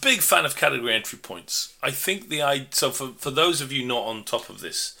 I'm a big fan of category entry points. I think so for those of you not on top of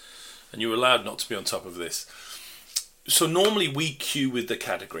this, and you're allowed not to be on top of this, so normally we queue with the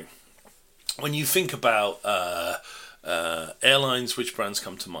category. When you think about airlines, which brands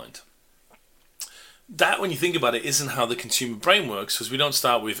come to mind? That, when you think about it, isn't how the consumer brain works, because we don't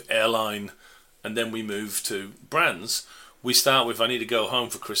start with airline and then we move to brands. We start with, I need to go home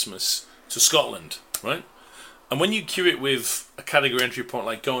for Christmas to Scotland, right? And when you queue it with a category entry point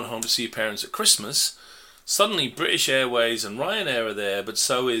like going home to see your parents at Christmas, suddenly British Airways and Ryanair are there, but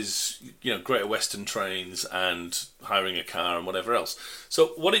so is Greater Western Trains and hiring a car and whatever else.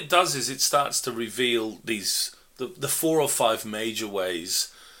 So what it does is it starts to reveal the 4 or 5 major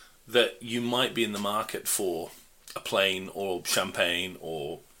ways that you might be in the market for a plane or champagne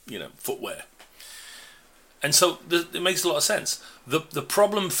or footwear. And so it makes a lot of sense. The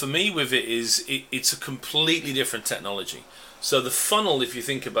problem for me with it is it's a completely different technology. So the funnel, if you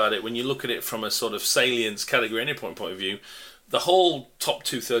think about it, when you look at it from a sort of salience category entry point of view, the whole top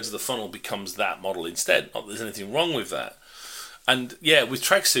 2/3 of the funnel becomes that model instead. Not that there's anything wrong with that. And yeah, with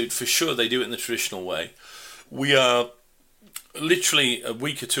tracksuit, for sure, they do it in the traditional way. We are literally a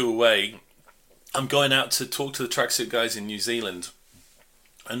week or 2 away. I'm going out to talk to the tracksuit guys in New Zealand.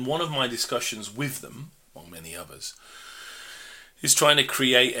 And one of my discussions with them, among many others, is trying to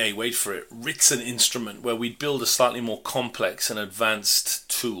create a, wait for it, written instrument where we'd build a slightly more complex and advanced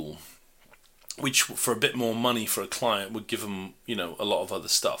tool, which for a bit more money for a client would give them, a lot of other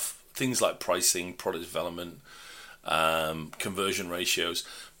stuff. Things like pricing, product development, conversion ratios.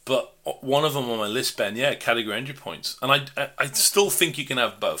 But one of them on my list, Ben, category entry points. And I still think you can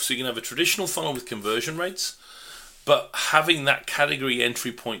have both. So you can have a traditional funnel with conversion rates, but having that category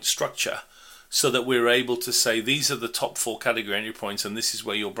entry point structure so that we're able to say these are the top 4 category entry points and this is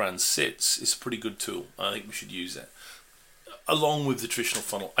where your brand sits is a pretty good tool. I think we should use it along with the traditional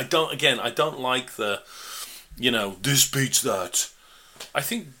funnel. I don't like the, this beats that. I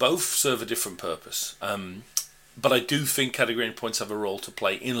think both serve a different purpose. But I do think category entry points have a role to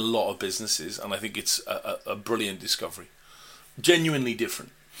play in a lot of businesses, and I think it's a brilliant discovery. Genuinely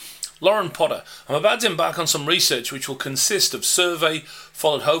different. Lauren Potter, I'm about to embark on some research which will consist of survey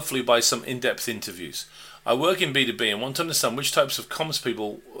followed hopefully by some in-depth interviews. I work in B2B and want to understand which types of commerce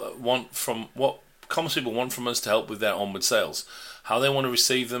people want from us to help with their onward sales, how they want to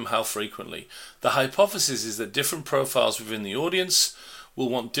receive them, how frequently. The hypothesis is that different profiles within the audience will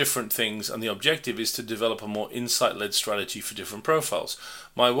want different things, and the objective is to develop a more insight-led strategy for different profiles.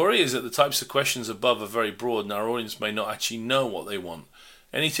 My worry is that the types of questions above are very broad and our audience may not actually know what they want.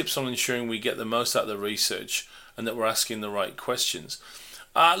 Any tips on ensuring we get the most out of the research and that we're asking the right questions?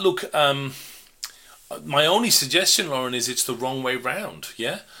 My only suggestion, Lauren, is it's the wrong way round,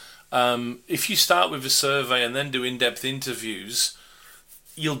 yeah? If you start with a survey and then do in-depth interviews,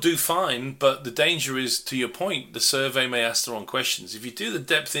 you'll do fine, but the danger is, to your point, the survey may ask the wrong questions. If you do the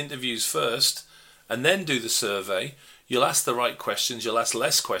depth interviews first and then do the survey, you'll ask the right questions, you'll ask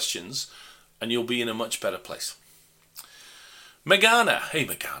less questions, and you'll be in a much better place. Megana. Hey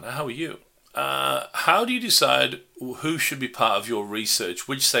Megana, how are you? How do you decide who should be part of your research,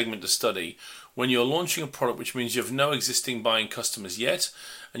 which segment to study, when you're launching a product which means you have no existing buying customers yet,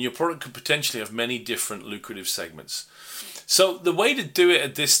 and your product could potentially have many different lucrative segments? So the way to do it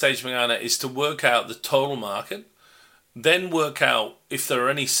at this stage, Megana, is to work out the total market, then work out if there are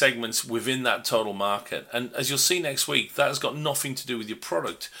any segments within that total market. And as you'll see next week, that has got nothing to do with your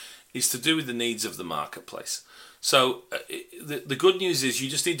product. It's to do with the needs of the marketplace. So the good news is you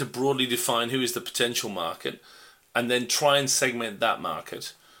just need to broadly define who is the potential market and then try and segment that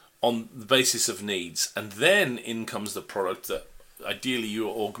market on the basis of needs. And then in comes the product that ideally you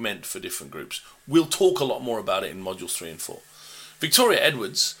augment for different groups. We'll talk a lot more about it in modules 3 and 4. Victoria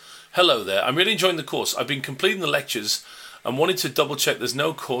Edwards, hello there. I'm really enjoying the course. I've been completing the lectures and wanted to double check there's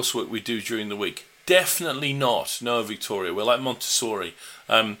no coursework we do during the week. Definitely not. No, Victoria. We're like Montessori.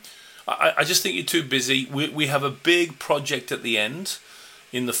 I just think you're too busy. We have a big project at the end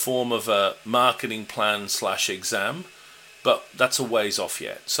in the form of a marketing plan / exam, but that's a ways off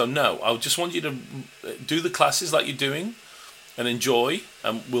yet. So no, I just want you to do the classes like you're doing and enjoy,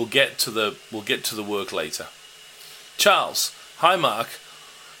 and we'll get to the work later. Charles, hi Mark.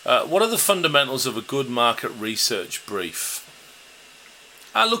 What are the fundamentals of a good market research brief?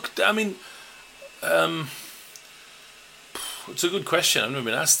 It's a good question. I've never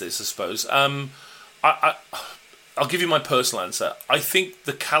been asked this, I suppose. I'll give you my personal answer. I think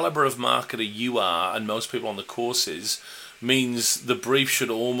the caliber of marketer you are, and most people on the courses, means the brief should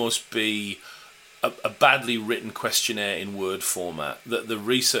almost be a badly written questionnaire in Word format that the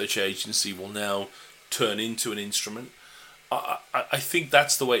research agency will now turn into an instrument. I think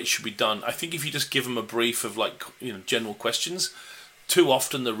that's the way it should be done. I think if you just give them a brief of general questions, too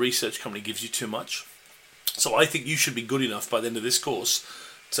often the research company gives you too much. So I think you should be good enough by the end of this course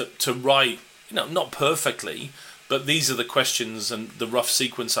to write, not perfectly, but these are the questions and the rough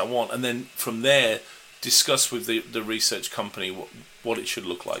sequence I want, and then from there discuss with the research company what it should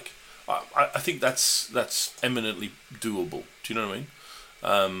look like. I think that's eminently doable. Do you know what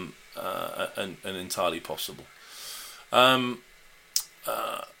I mean? And entirely possible. Sorry,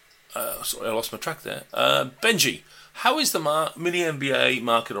 I lost my track there. Benji, how is the mini MBA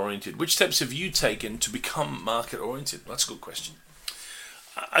market oriented? Which steps have you taken to become market oriented? That's a good question.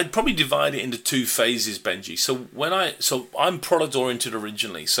 I'd probably divide it into 2 phases, Benji. So I'm product oriented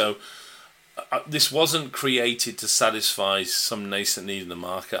originally. So this wasn't created to satisfy some nascent need in the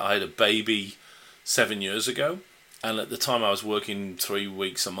market. I had a baby 7 years ago, and at the time I was working 3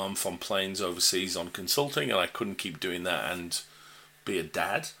 weeks a month on planes overseas on consulting, and I couldn't keep doing that and be a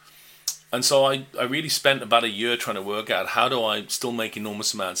dad. And so I really spent about a year trying to work out how do I still make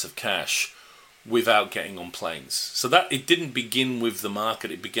enormous amounts of cash without getting on planes. So that it didn't begin with the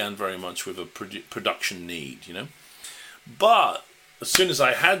market, it began very much with a production need, But as soon as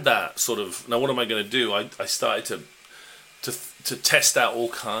I had that sort of, now what am I going to do? I started to test out all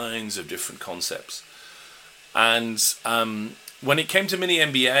kinds of different concepts. And when it came to mini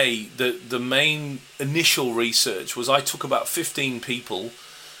MBA, the main initial research was I took about 15 people,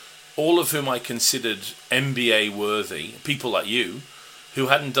 all of whom I considered MBA worthy, people like you, who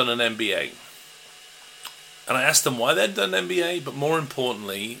hadn't done an MBA. And I asked them why they'd done an MBA, but more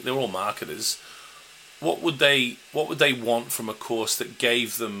importantly, they're all marketers. What would they want from a course that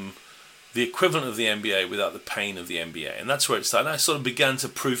gave them the equivalent of the MBA without the pain of the MBA? And that's where it started. I sort of began to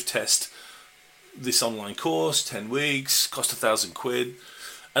proof test this online course, 10 weeks, cost £1,000.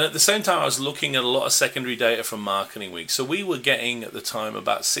 And at the same time, I was looking at a lot of secondary data from Marketing Week. So we were getting, at the time,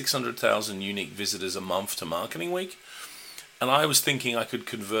 about 600,000 unique visitors a month to Marketing Week. And I was thinking I could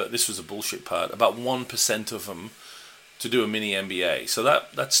convert, this was a bullshit part, about 1% of them to do a mini MBA. So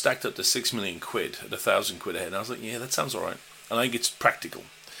that stacked up to £6 million at £1,000 a head. And I was like, yeah, that sounds all right. And I think it's practical.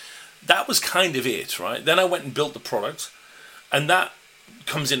 That was kind of it, right? Then I went and built the product. And that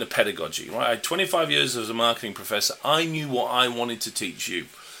comes into pedagogy, right? I had 25 years as a marketing professor. I knew what I wanted to teach you.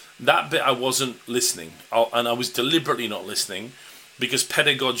 That bit I wasn't listening, and I was deliberately not listening, because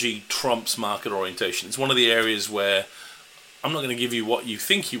pedagogy trumps market orientation. It's one of the areas where I'm not going to give you what you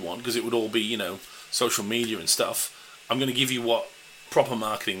think you want, because it would all be, social media and stuff. I'm going to give you what proper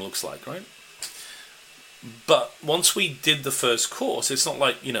marketing looks like, right? But once we did the first course, it's not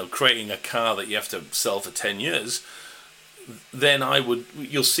like, creating a car that you have to sell for 10 years. Then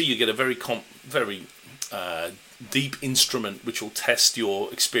you'll see you get a very deep instrument which will test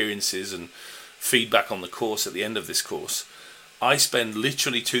your experiences and feedback on the course at the end of this course. I spend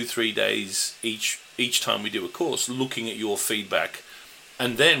literally 2-3 days each time we do a course looking at your feedback,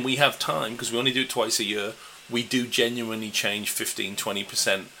 and then we have time, because we only do it twice a year, we do genuinely change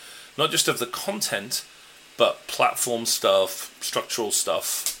 15-20%, not just of the content, but platform stuff, structural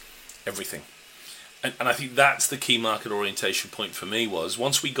stuff, everything. And I think that's the key market orientation point for me. Was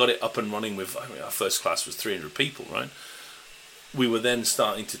once we got it up and running with, our first class was 300 people, right? We were then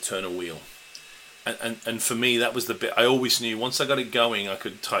starting to turn a wheel. And for me, that was the bit I always knew. Once I got it going, I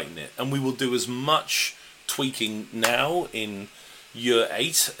could tighten it. And we will do as much tweaking now in year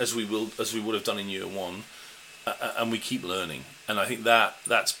 8 as we would have done in year 1. And we keep learning. And I think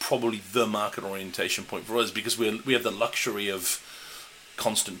that's probably the market orientation point for us, because we have the luxury of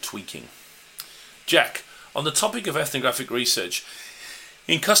constant tweaking. Jack, on the topic of ethnographic research,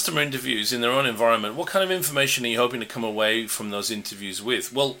 in customer interviews in their own environment, what kind of information are you hoping to come away from those interviews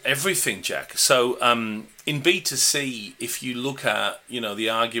with? Well, everything, Jack. So in B2C, if you look at the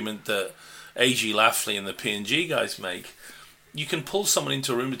argument that A.G. Lafley and the P&G guys make, you can pull someone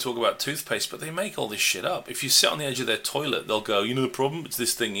into a room to talk about toothpaste, but they make all this shit up. If you sit on the edge of their toilet, they'll go, the problem? It's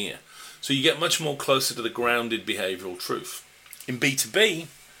this thing here. So you get much more closer to the grounded behavioral truth. In B2B,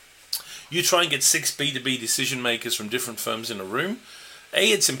 you try and get 6 B2B decision makers from different firms in a room.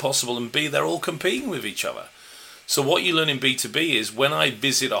 A, it's impossible, and B, they're all competing with each other. So what you learn in B2B is, when I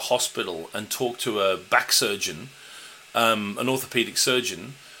visit a hospital and talk to a back surgeon, an orthopedic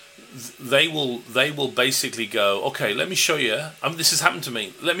surgeon, they will basically go, okay, let me show you. This has happened to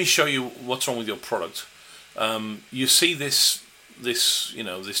me. Let me show you what's wrong with your product. You see this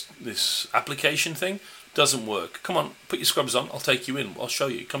application thing? Doesn't work. Come on, put your scrubs on. I'll take you in. I'll show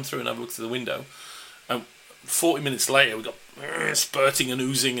you. Come through and have a look through the window. And 40 minutes later, we got spurting and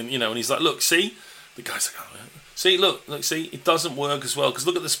oozing, and he's like, look, see? The guy's like, oh, see, look, see, it doesn't work as well, because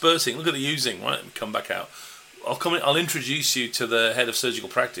look at the spurting, look at the oozing, right? And come back out. I'll introduce you to the head of surgical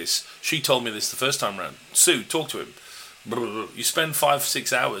practice. She told me this the first time round. Sue, talk to him. You spend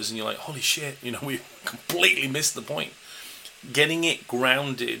 5-6 hours, and you're like, holy shit, we completely missed the point. Getting it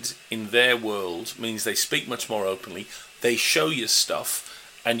grounded in their world means they speak much more openly, they show you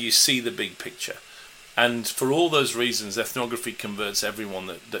stuff, and you see the big picture. And for all those reasons, ethnography converts everyone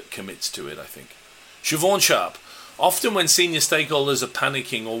that commits to it, I think. Siobhan Sharp. Often when senior stakeholders are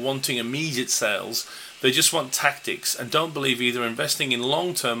panicking or wanting immediate sales, they just want tactics and don't believe either investing in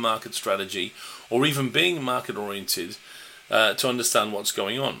long-term market strategy or even being market-oriented to understand what's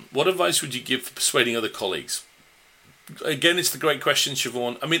going on. What advice would you give for persuading other colleagues? Again, it's the great question,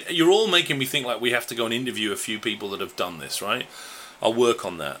 Siobhan. I mean, you're all making me think like we have to go and interview a few people that have done this, right? I'll work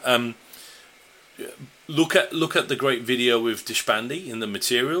on that. Look at the great video with Deshpande in the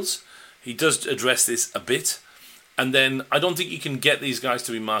materials. He does address this a bit. And then I don't think you can get these guys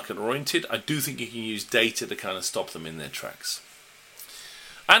to be market-oriented. I do think you can use data to kind of stop them in their tracks.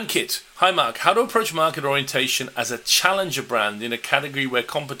 Ankit, hi Mark. How to approach market orientation as a challenger brand in a category where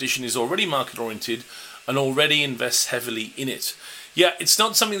competition is already market-oriented and already invests heavily in it? Yeah, it's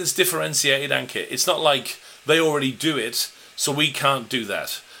not something that's differentiated, Ankit. It's not like they already do it, so we can't do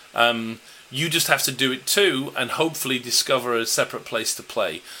that. You just have to do it too, and hopefully discover a separate place to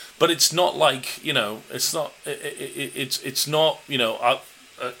play. But it's not like it's not a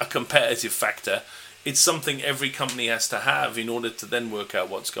competitive factor. It's something every company has to have in order to then work out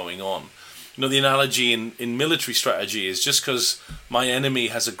what's going on. the analogy in military strategy is just because my enemy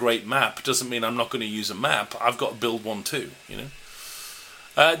has a great map doesn't mean I'm not going to use a map. I've got to build one too,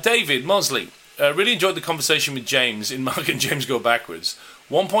 David Mosley, really enjoyed the conversation with James in Mark and James Go Backwards.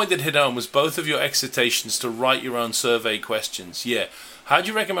 One point that hit home was both of your exhortations to write your own survey questions. Yeah. How do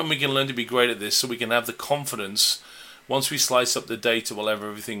you recommend we can learn to be great at this so we can have the confidence once we slice up the data, we'll have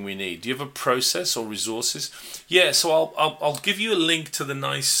everything we need? Do you have a process or resources? Yeah, so I'll give you a link to the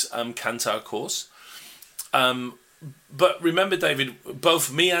nice Kantar course. But remember, David,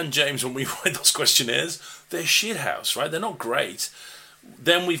 both me and James, when we write those questionnaires, they're shithouse, right? They're not great.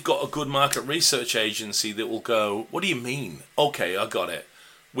 Then we've got a good market research agency that will go, what do you mean? Okay, I got it.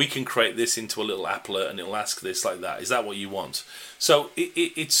 We can create this into a little applet and it'll ask this like that. Is that what you want? So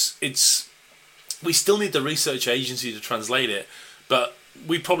it's we still need the research agency to translate it, but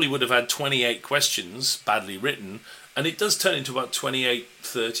we probably would have had 28 questions badly written, and it does turn into about 28,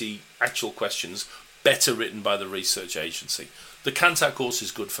 30 actual questions better written by the research agency. The Kantar course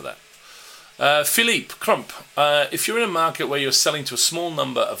is good for that. Philippe Crump, if you're in a market where you're selling to a small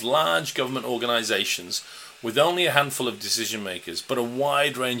number of large government organizations with only a handful of decision makers, but a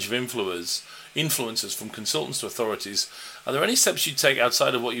wide range of influencers from consultants to authorities, are there any steps you take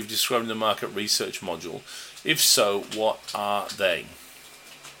outside of what you've described in the market research module? If so, what are they?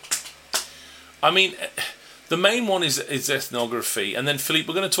 I mean, the main one is ethnography, and then Philippe,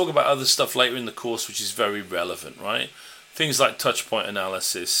 we're going to talk about other stuff later in the course which is very relevant, right? Things like touch point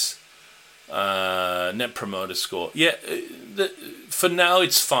analysis, net promoter score. Yeah, for now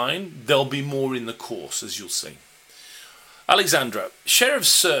it's fine. There'll be more in the course, as you'll see. Alexandra, share of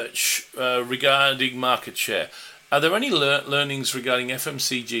search regarding market share. Are there any learnings regarding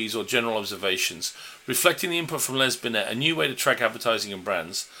FMCGs or general observations reflecting the input from Les Binet, a new way to track advertising and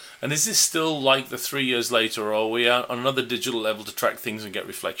brands? And is this still like the 3 years later, or are we on another digital level to track things and get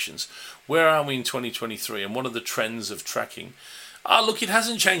reflections? Where are we in 2023, and what are the trends of tracking? Look, it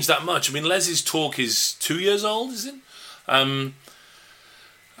hasn't changed that much. I mean, Les's talk is 2 years old, is it?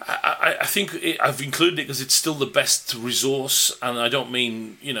 I think I've included it because it's still the best resource, and I don't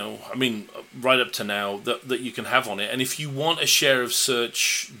mean, right up to now that you can have on it. And if you want a share of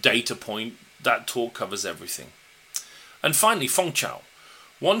search data point, that talk covers everything. And finally, Feng Chao.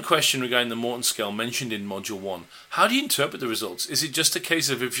 One question regarding the Morton scale mentioned in Module 1. How do you interpret the results? Is it just a case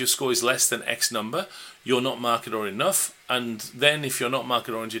of if your score is less than X number, you're not market-oriented enough? And then if you're not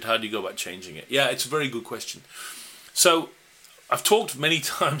market-oriented, how do you go about changing it? Yeah, it's a very good question. So I've talked many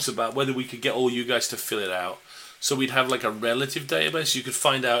times about whether we could get all you guys to fill it out. So we'd have like a relative database. You could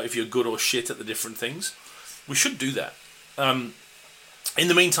find out if you're good or shit at the different things. We should do that. In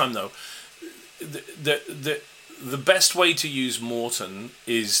the meantime, though, the best way to use Morton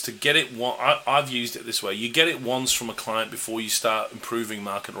is to get it. I've used it this way. You get it once from a client before you start improving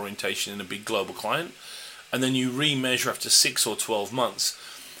market orientation in a big global client, and then you remeasure after 6 or 12 months.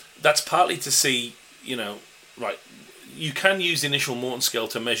 That's partly to see, right. You can use the initial Morton scale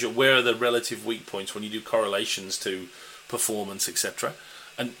to measure where are the relative weak points when you do correlations to performance, etc.,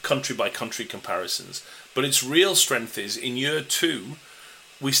 and country by country comparisons. But its real strength is in year 2.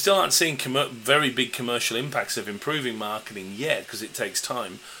 We still aren't seeing very big commercial impacts of improving marketing yet because it takes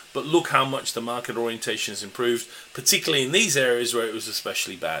time. But look how much the market orientation has improved, particularly in these areas where it was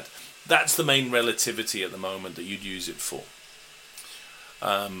especially bad. That's the main relativity at the moment that you'd use it for,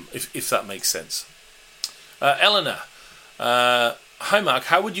 if that makes sense. Eleanor, hi Mark,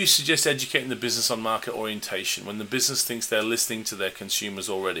 how would you suggest educating the business on market orientation when the business thinks they're listening to their consumers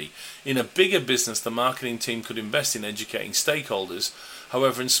already? In a bigger business, the marketing team could invest in educating stakeholders.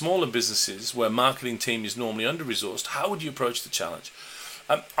 However, in smaller businesses where marketing team is normally under-resourced, how would you approach the challenge?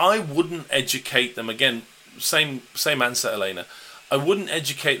 I wouldn't educate them. Again, same answer, Elena. I wouldn't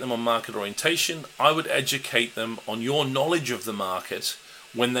educate them on market orientation. I would educate them on your knowledge of the market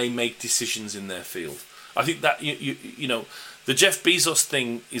when they make decisions in their field. I think that the Jeff Bezos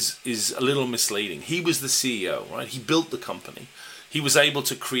thing is a little misleading. He was the CEO, right? He built the company. He was able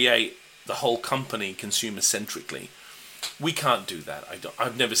to create the whole company consumer-centrically. We can't do that.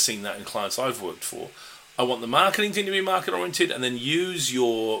 I've never seen that in clients I've worked for. I want the marketing team to be market-oriented and then use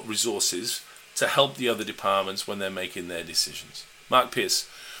your resources to help the other departments when they're making their decisions. Mark Pierce,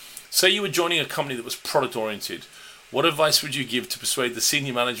 say you were joining a company that was product-oriented. What advice would you give to persuade the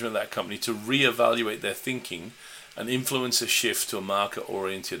senior management of that company to reevaluate their thinking and influence a shift to a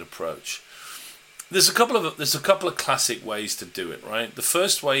market-oriented approach? There's a couple of classic ways to do it, right? The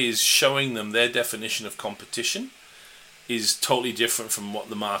first way is showing them their definition of competition is totally different from what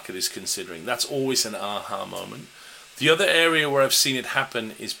the market is considering. That's always an aha moment. The other area where I've seen it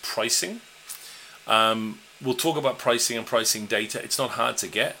happen is pricing. We'll talk about pricing and pricing data. It's not hard to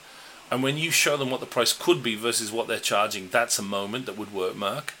get. And when you show them what the price could be versus what they're charging, that's a moment that would work,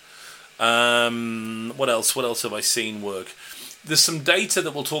 Mark. What else? What else have I seen work? There's some data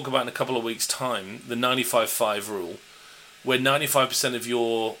that we'll talk about in a couple of weeks' time, the 95-5 rule, where 95% of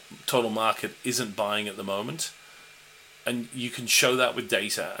your total market isn't buying at the moment. And you can show that with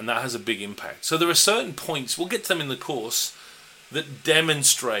data, and that has a big impact. So there are certain points, we'll get to them in the course, that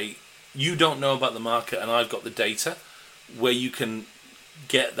demonstrate you don't know about the market and I've got the data, where you can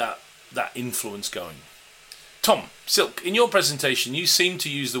get that influence going. Tom, Silk, in your presentation, you seem to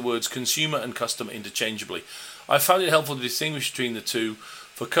use the words consumer and customer interchangeably. I found it helpful to distinguish between the two.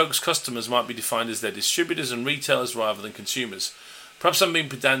 For Coke's, customers might be defined as their distributors and retailers rather than consumers. Perhaps I'm being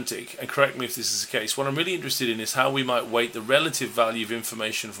pedantic, and correct me if this is the case. What I'm really interested in is how we might weight the relative value of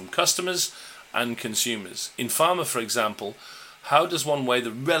information from customers and consumers. In pharma, for example, how does one weigh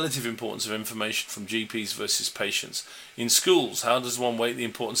the relative importance of information from GPs versus patients? In schools, how does one weigh the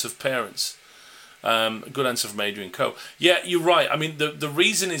importance of parents? Good answer from Adrian Coe. Yeah, you're right. I mean, the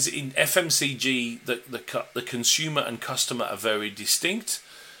reason is in FMCG, the consumer and customer are very distinct.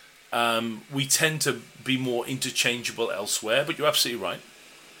 We tend to be more interchangeable elsewhere, but you're absolutely right.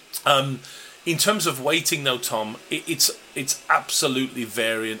 In terms of weighting, though, Tom, it's absolutely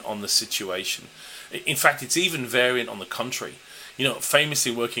variant on the situation. In fact, it's even variant on the country. You know,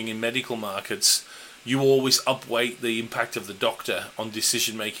 famously working in medical markets, you always upweight the impact of the doctor on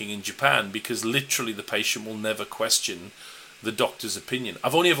decision making in Japan, because literally the patient will never question the doctor's opinion.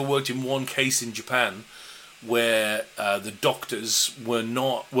 I've only ever worked in one case in Japan where the doctors were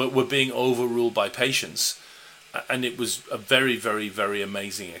being overruled by patients, and it was a very, very, very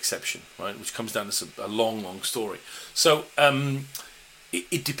amazing exception, right? Which comes down to a long, long story. So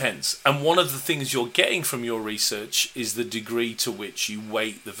it depends, and one of the things you're getting from your research is the degree to which you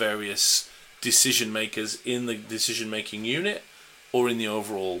weight the various decision makers in the decision making unit or in the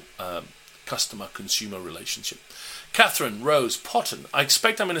overall customer consumer relationship. Catherine Rose Potton, I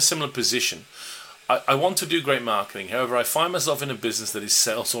expect I'm in a similar position. I want to do great marketing. However, I find myself in a business that is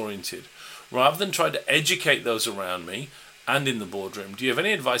sales oriented. Rather than try to educate those around me and in the boardroom, do you have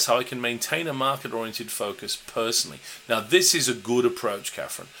any advice how I can maintain a market oriented focus personally? Now, this is a good approach,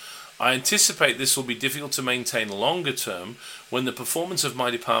 Catherine. I anticipate this will be difficult to maintain longer term when the performance of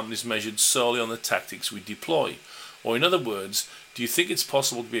my department is measured solely on the tactics we deploy. Or in other words, do you think it's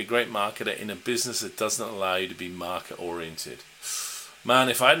possible to be a great marketer in a business that doesn't allow you to be market oriented? Man,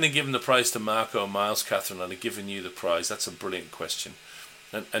 if I hadn't given the prize to Marco and Miles, Catherine, I'd have given you the prize. That's a brilliant question.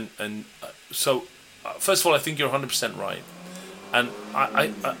 So, first of all, I think you're 100% right. And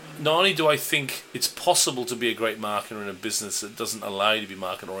I not only do I think it's possible to be a great marketer in a business that doesn't allow you to be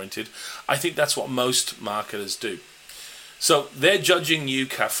market oriented, I think that's what most marketers do. So they're judging you,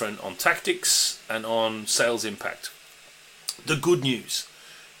 Catherine, on tactics and on sales impact. The good news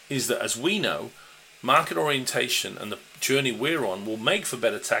is that, as we know, market orientation and the journey we're on will make for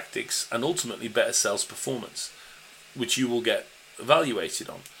better tactics and ultimately better sales performance, which you will get evaluated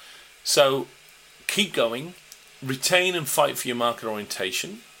on. So keep going. Retain and fight for your market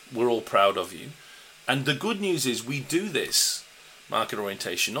orientation. We're all proud of you. And the good news is we do this market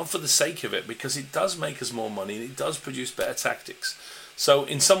orientation not for the sake of it, because it does make us more money and it does produce better tactics. So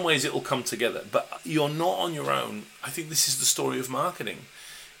in some ways it will come together. But you're not on your own. I think this is the story of marketing,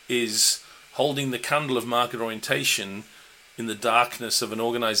 is holding the candle of market orientation in the darkness of an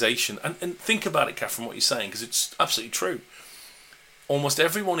organization. And think about it, Catherine, what you're saying, because it's absolutely true. Almost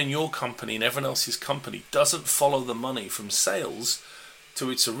everyone in your company and everyone else's company doesn't follow the money from sales to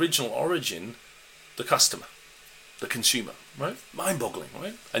its original origin, the customer, the consumer, right? Mind-boggling,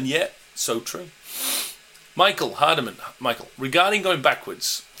 right? And yet, so true. Michael Hardeman. Michael, regarding going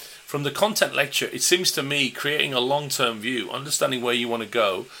backwards, from the content lecture, it seems to me creating a long-term view, understanding where you want to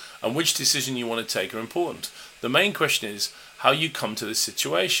go and which decision you want to take are important. The main question is how you come to this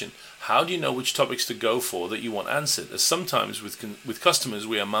situation. How do you know which topics to go for that you want answered? As sometimes with customers,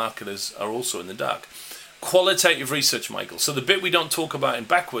 we are marketers are also in the dark. Qualitative research, Michael. So the bit we don't talk about in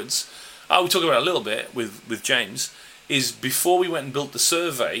backwards, we talk about a little bit with James, is before we went and built the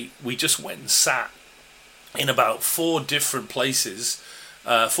survey, we just went and sat in about 4 different places,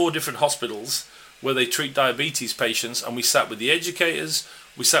 4 different hospitals where they treat diabetes patients, and we sat with the educators,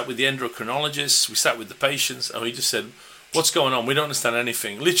 we sat with the endocrinologists, we sat with the patients, and we just said, what's going on? We don't understand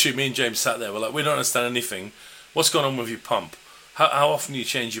anything. Literally, me and James sat there. We're like, we don't understand anything. What's going on with your pump? How often do you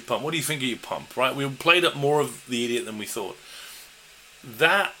change your pump? What do you think of your pump? Right? We played up more of the idiot than we thought.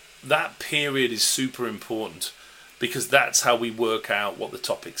 That period is super important, because that's how we work out what the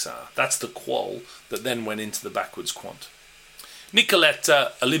topics are. That's the qual that then went into the backwards quant.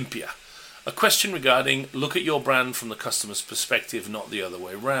 Nicoletta Olympia. A question regarding look at your brand from the customer's perspective, not the other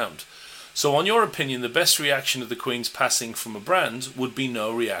way round. So on your opinion, the best reaction to the Queen's passing from a brand would be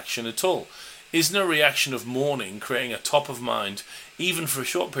no reaction at all. Isn't a reaction of mourning creating a top of mind, even for a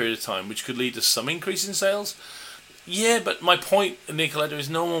short period of time, which could lead to some increase in sales? Yeah, but my point, Nicoletta, is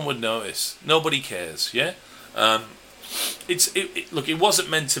no one would notice. Nobody cares, yeah? Look, it wasn't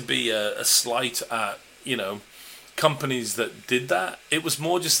meant to be a slight at, companies that did that. It was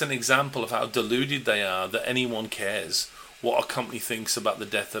more just an example of how deluded they are that anyone cares what a company thinks about the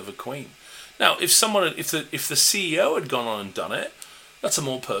death of a queen. Now, if the CEO had gone on and done it, that's a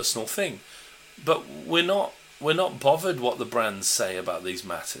more personal thing. But we're not bothered what the brands say about these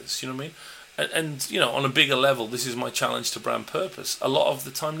matters. You know what I mean? And on a bigger level, this is my challenge to brand purpose. A lot of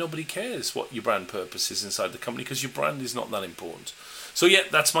the time, nobody cares what your brand purpose is inside the company because your brand is not that important. So yeah,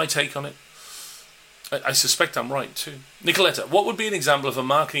 that's my take on it. I suspect I'm right too. Nicoletta, what would be an example of a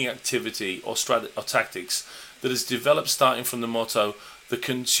marketing activity or tactics that is developed starting from the motto, the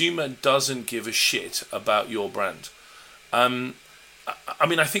consumer doesn't give a shit about your brand?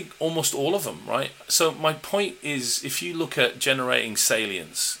 I think almost all of them, right? So my point is, if you look at generating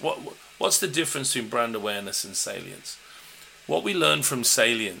salience, what's the difference between brand awareness and salience? What we learn from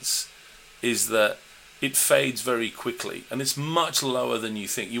salience is that it fades very quickly, and it's much lower than you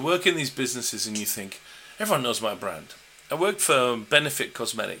think. You work in these businesses and you think, everyone knows my brand. I worked for Benefit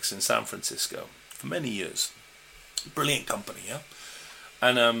Cosmetics in San Francisco for many years. Brilliant company, yeah?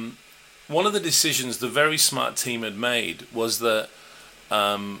 And one of the decisions the very smart team had made was that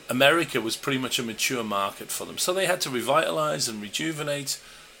America was pretty much a mature market for them. So they had to revitalize and rejuvenate,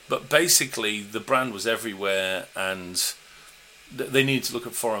 but basically the brand was everywhere and they needed to look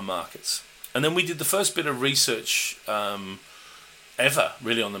at foreign markets. And then we did the first bit of research ever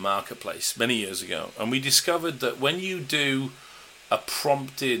really on the marketplace many years ago. And we discovered that when you do a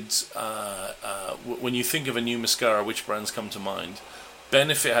prompted, when you think of a new mascara, which brands come to mind?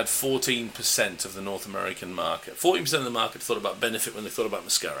 Benefit had 14% of the North American market. 14% of the market thought about Benefit when they thought about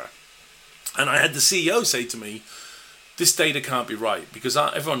mascara. And I had the CEO say to me, this data can't be right because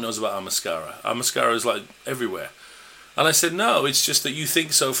everyone knows about our mascara. Our mascara is like everywhere. And I said, no, it's just that you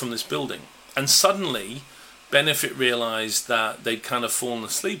think so from this building. And suddenly, Benefit realized that they'd kind of fallen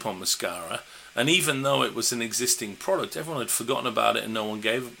asleep on mascara. And even though it was an existing product, everyone had forgotten about it and no one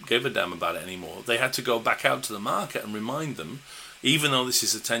gave a damn about it anymore. They had to go back out to the market and remind them, even though this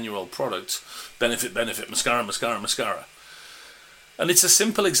is a 10-year-old product, Benefit, mascara, mascara, mascara. And it's a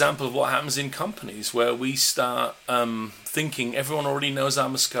simple example of what happens in companies where we start thinking everyone already knows our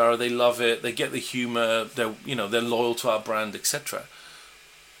mascara, they love it, they get the humor, they're loyal to our brand, etc.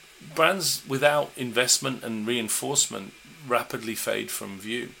 Brands without investment and reinforcement rapidly fade from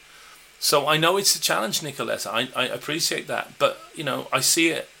view. So I know it's a challenge, Nicoletta. I appreciate that, but I see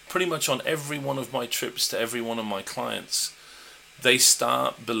it pretty much on every one of my trips to every one of my clients. They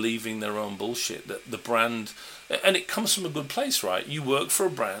start believing their own bullshit, that the brand, and it comes from a good place, right? You work for a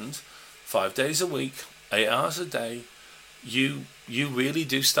brand 5 days a week, 8 hours a day. You really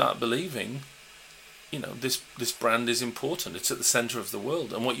do start believing, this brand is important. It's at the center of the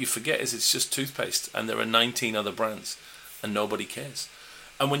world. And what you forget is it's just toothpaste and there are 19 other brands and nobody cares.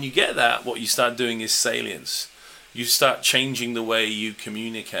 And when you get that, what you start doing is salience. You start changing the way you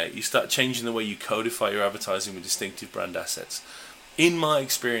communicate. You start changing the way you codify your advertising with distinctive brand assets. In my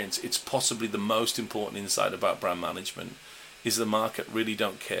experience, it's possibly the most important insight about brand management is the market really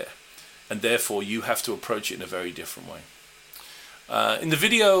don't care. And therefore, you have to approach it in a very different way. In the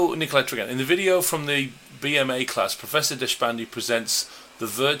video, Nicoletta again, in the video from the BMA class, Professor Deshpande presents the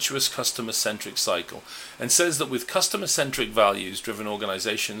virtuous customer-centric cycle and says that with customer-centric values-driven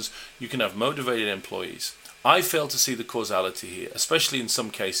organizations, you can have motivated employees. I fail to see the causality here, especially in some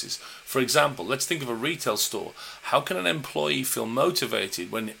cases. For example, let's think of a retail store. How can an employee feel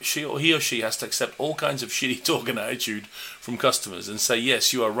motivated when he or she has to accept all kinds of shitty talk and attitude from customers and say,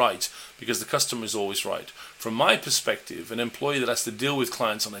 yes, you are right, because the customer is always right? From my perspective, an employee that has to deal with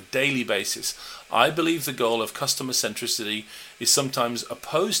clients on a daily basis, I believe the goal of customer centricity is sometimes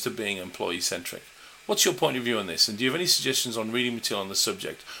opposed to being employee-centric. What's your point of view on this? And do you have any suggestions on reading material on the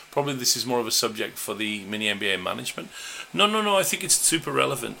subject? Probably this is more of a subject for the mini MBA management. No, I think it's super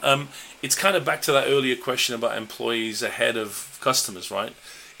relevant. It's kind of back to that earlier question about employees ahead of customers, right?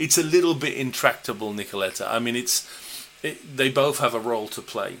 It's a little bit intractable, Nicoletta. I mean, they both have a role to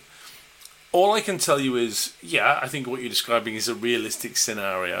play. All I can tell you is, yeah, I think what you're describing is a realistic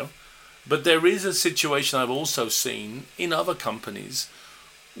scenario. But there is a situation I've also seen in other companies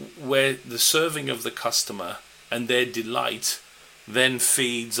where the serving of the customer and their delight then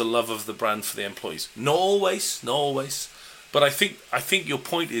feeds a love of the brand for the employees. Not always. But I think your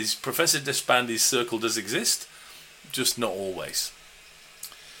point is Professor Deshpande's circle does exist, just not always.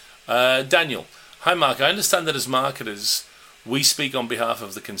 Daniel, hi Mark. I understand that as marketers, we speak on behalf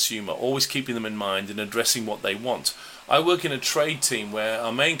of the consumer, always keeping them in mind and addressing what they want. I work in a trade team where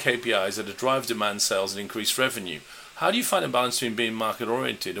our main KPIs are to drive demand, sales, and increase revenue. How do you find a balance between being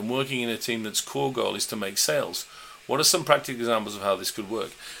market-oriented and working in a team that's core goal is to make sales? What are some practical examples of how this could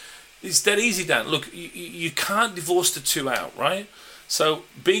work? It's dead easy, Dan. Look, you can't divorce the two out, right? So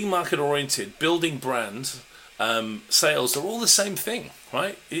being market-oriented, building brand, sales, they're all the same thing,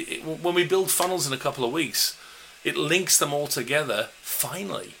 right? When we build funnels in a couple of weeks, it links them all together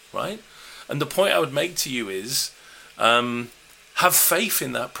finally, right? And the point I would make to you is have faith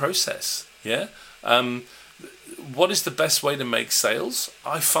in that process, yeah? What is the best way to make sales?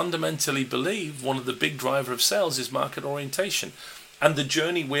 I fundamentally believe one of the big driver of sales is market orientation and the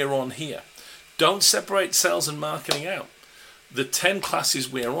journey we're on here. Don't separate sales and marketing out. The 10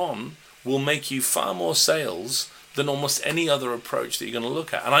 classes we're on will make you far more sales than almost any other approach that you're going to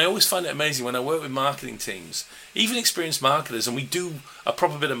look at. And I always find it amazing when I work with marketing teams, even experienced marketers, and we do a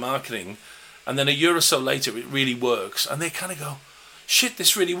proper bit of marketing, and then a year or so later it really works, and they kind of go, shit,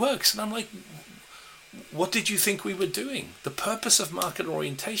 this really works. And I'm like, what did you think we were doing? The purpose of market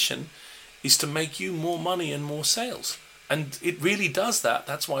orientation is to make you more money and more sales. And it really does that.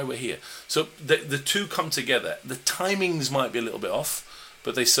 That's why we're here. So the two come together. The timings might be a little bit off,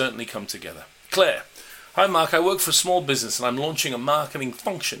 but they certainly come together. Claire, hi Mark, I work for a small business and I'm launching a marketing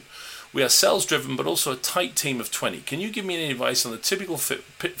function. We are sales driven, but also a tight team of 20. Can you give me any advice on the typical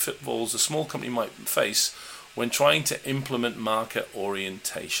pitfalls a small company might face when trying to implement market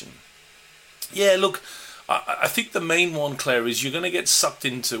orientation? Yeah, look, I think the main one, Claire, is you're going to get sucked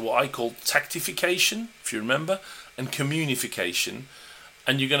into what I call tactification, if you remember, and communification,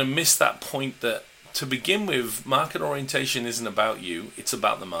 and you're going to miss that point that, to begin with, market orientation isn't about you, it's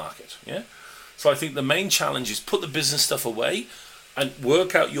about the market, yeah? So I think the main challenge is put the business stuff away and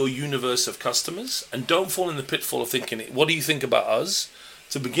work out your universe of customers, and don't fall in the pitfall of thinking, what do you think about us?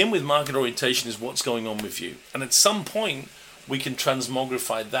 To begin with, market orientation is what's going on with you. And at some point, we can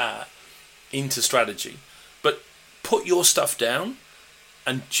transmogrify that into strategy. But put your stuff down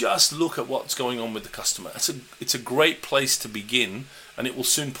and just look at what's going on with the customer. It's a great place to begin, and it will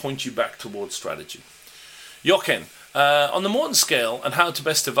soon point you back towards strategy. Jochen, on the Morton scale and how to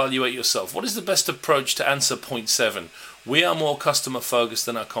best evaluate yourself, what is the best approach to answer point 7? We are more customer focused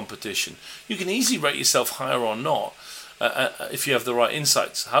than our competition. You can easily rate yourself higher or not if you have the right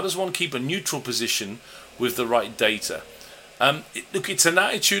insights. How does one keep a neutral position with the right data? Look, it's an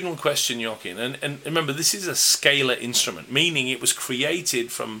attitudinal question, Jochen, and remember, this is a scalar instrument, meaning it was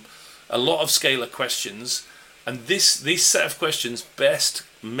created from a lot of scalar questions, and this set of questions best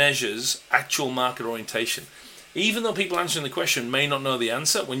measures actual market orientation. Even though people answering the question may not know the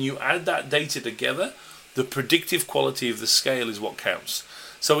answer, when you add that data together, the predictive quality of the scale is what counts.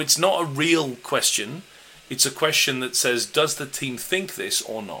 So it's not a real question, it's a question that says, does the team think this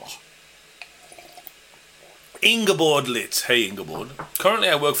or not? Ingeborg Litt. Hey Ingeborg. Currently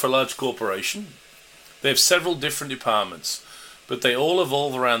I work for a large corporation. They have several different departments, but they all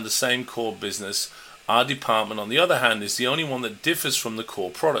evolve around the same core business. Our department, on the other hand, is the only one that differs from the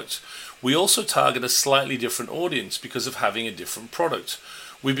core product. We also target a slightly different audience because of having a different product.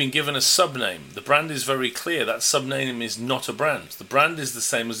 We've been given a sub-name. The brand is very clear. That sub-name is not a brand. The brand is the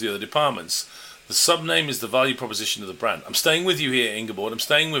same as the other departments. The sub-name is the value proposition of the brand. I'm staying with you here, Ingeborg. I'm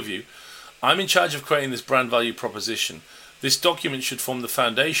staying with you. I'm in charge of creating this brand value proposition. This document should form the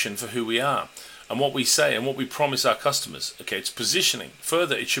foundation for who we are and what we say and what we promise our customers. Okay, it's positioning.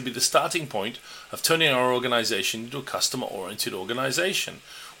 Further, it should be the starting point of turning our organization into a customer-oriented organization.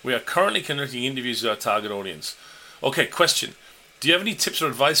 We are currently conducting interviews with our target audience. Okay, question. Do you have any tips or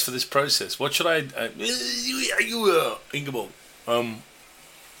advice for this process? What should I... Ingeborg.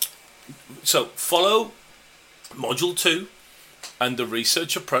 So, follow Module 2 and the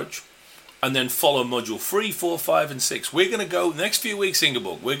research approach, and then follow Module 3, 4, 5, and 6. We're going to go, next few weeks,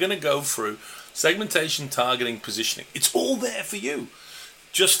 Ingeborg, we're going to go through segmentation, targeting, positioning. It's all there for you.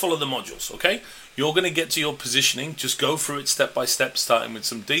 Just follow the modules, okay? You're going to get to your positioning. Just go through it step by step, starting with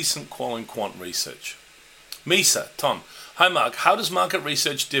some decent qual and quant research. Misa, Tom. Hi Mark, how does market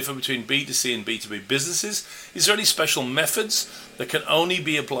research differ between B2C and B2B businesses? Is there any special methods that can only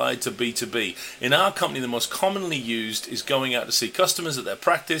be applied to B2B? In our company, the most commonly used is going out to see customers at their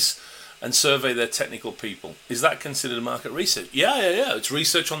practice and survey their technical people. Is that considered market research? Yeah. It's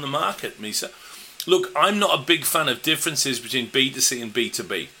research on the market, Misa. Look, I'm not a big fan of differences between B2C and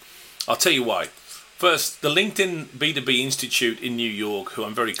B2B. I'll tell you why. First, the LinkedIn B2B Institute in New York, who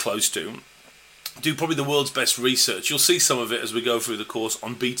I'm very close to, do probably the world's best research. You'll see some of it as we go through the course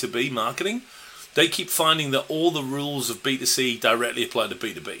on B2B marketing. They keep finding that all the rules of B2C directly apply to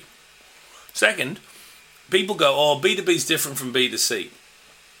B2B. Second, people go, oh, B2B is different from B2C.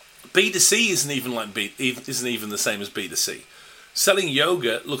 B2C isn't even the same as B2C. Selling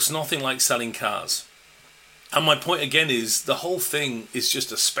yogurt looks nothing like selling cars. And my point again is the whole thing is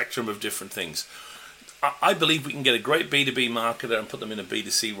just a spectrum of different things. I believe we can get a great B2B marketer and put them in a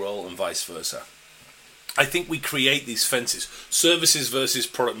B2C role and vice versa. I think we create these fences, services versus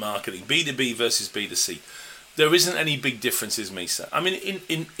product marketing, B2B versus B2C. There isn't any big differences, Misa. I mean,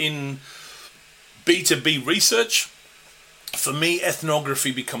 in B2B research, for me,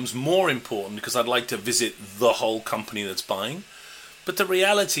 ethnography becomes more important because I'd like to visit the whole company that's buying. But the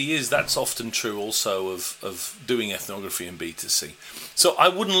reality is that's often true also of doing ethnography in B2C. So I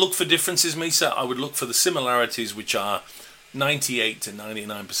wouldn't look for differences, Misa. I would look for the similarities, which are 98 to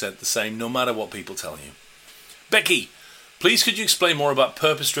 99% the same, no matter what people tell you. Becky, please could you explain more about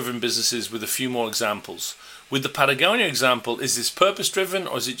purpose-driven businesses with a few more examples? With the Patagonia example, is this purpose-driven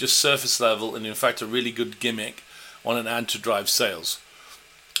or is it just surface level and in fact a really good gimmick on an ad to drive sales?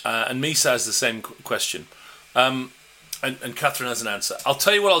 And Misa has the same question. And Catherine has an answer. I'll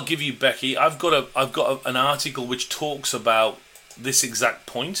tell you what I'll give you, Becky. I've got an article which talks about this exact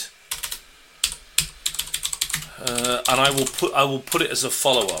point, and I will put it as a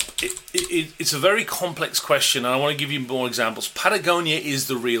follow-up. It's a very complex question, and I want to give you more examples. Patagonia is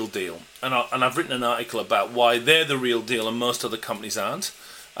the real deal, and I've written an article about why they're the real deal and most other companies aren't.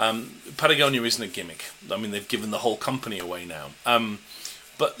 Patagonia isn't a gimmick. I mean, they've given the whole company away now.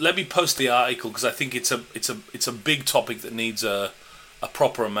 But let me post the article because I think it's a big topic that needs a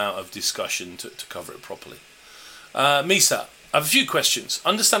proper amount of discussion to cover it properly. Misa, I have a few questions.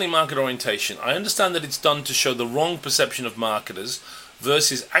 Understanding market orientation. I understand that it's done to show the wrong perception of marketers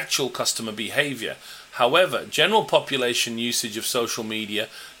versus actual customer behavior. However, general population usage of social media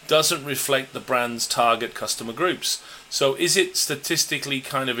doesn't reflect the brand's target customer groups. So is it statistically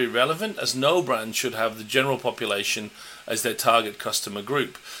kind of irrelevant, as no brand should have the general population as their target customer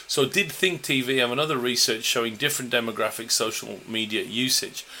group? So did Think TV have another research showing different demographic social media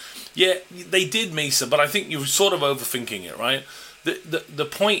usage? Yeah, they did, Misa, but I think you're sort of overthinking it, right? The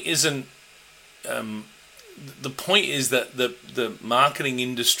point isn't. The point is that the marketing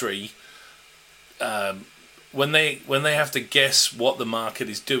industry, when they have to guess what the market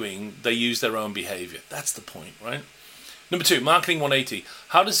is doing, they use their own behavior. That's the point, right? Number 2, marketing 180.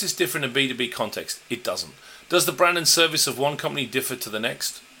 How does this differ in a B2B context? It doesn't. Does the brand and service of one company differ to the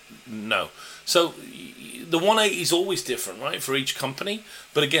next? No. So the 180 is always different, right, for each company.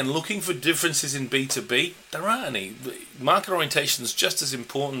 But again, looking for differences in B2B, there aren't any. Market orientation is just as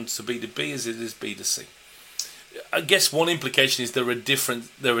important to B2B as it is B2C. I guess one implication is there are different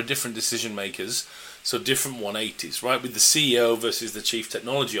decision makers, so different 180s, right, with the CEO versus the chief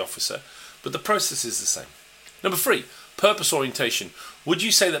technology officer, but the process is the same. Number 3, purpose orientation. Would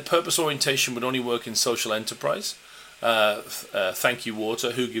you say that purpose orientation would only work in social enterprise? Thank you,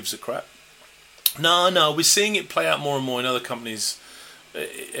 Water. Who gives a crap? No, we're seeing it play out more and more in other companies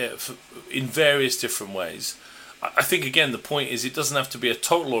in various different ways. I think, again, the point is it doesn't have to be a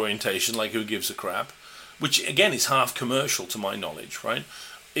total orientation like who gives a crap, which, again, is half commercial to my knowledge, right?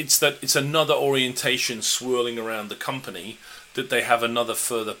 It's another orientation swirling around the company that they have another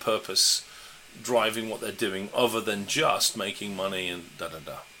further purpose driving what they're doing other than just making money and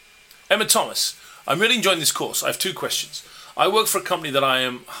da-da-da. Emma Thomas, I'm really enjoying this course. I have 2 questions. I work for a company that I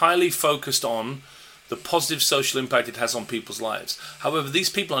am highly focused on the positive social impact it has on people's lives. However, these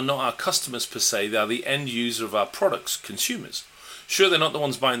people are not our customers per se. They are the end user of our products, consumers. Sure, they're not the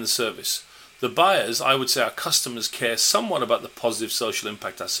ones buying the service. The buyers, I would say our customers, care somewhat about the positive social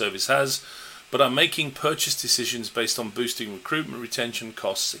impact our service has, but are making purchase decisions based on boosting recruitment, retention,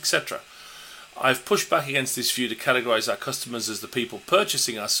 costs, etc. I've pushed back against this view to categorize our customers as the people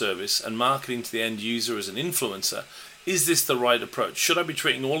purchasing our service and marketing to the end user as an influencer. Is this the right approach? Should I be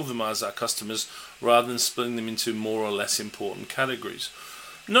treating all of them as our customers rather than splitting them into more or less important categories?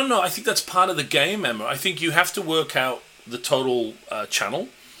 No, I think that's part of the game, Emma. I think you have to work out the total channel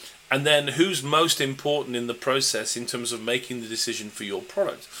and then who's most important in the process in terms of making the decision for your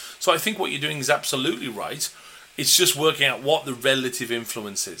product. So I think what you're doing is absolutely right. It's just working out what the relative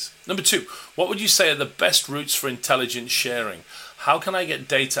influence is. Number 2, what would you say are the best routes for intelligent sharing? How can I get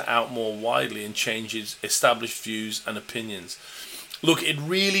data out more widely and change established views and opinions? Look, it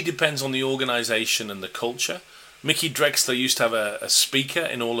really depends on the organization and the culture. Mickey Drexler used to have a speaker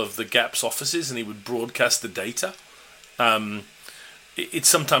in all of the GAP's offices and he would broadcast the data. It's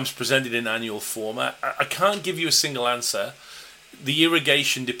sometimes presented in annual format. I can't give you a single answer. The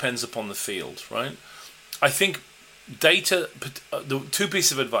irrigation depends upon the field, right? I think data, the 2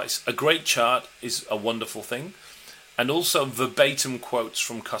 pieces of advice. A great chart is a wonderful thing. And also verbatim quotes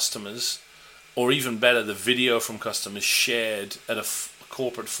from customers or even better, the video from customers shared at a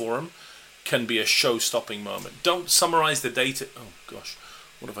corporate forum can be a show-stopping moment. Don't summarize the data. Oh gosh,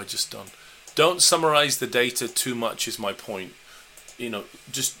 what have I just done? Don't summarize the data too much is my point.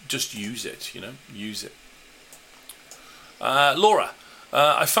 Just use it, use it. Laura,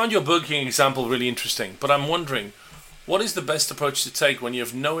 I found your Burger King example really interesting, but I'm wondering, what is the best approach to take when you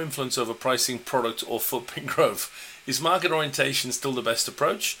have no influence over pricing, product, or footprint growth? Is market orientation still the best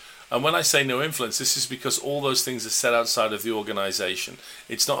approach? And when I say no influence, this is because all those things are set outside of the organization.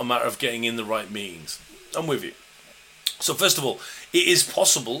 It's not a matter of getting in the right meetings. I'm with you. So first of all, it is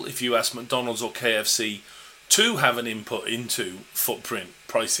possible, if you ask McDonald's or KFC, to have an input into footprint,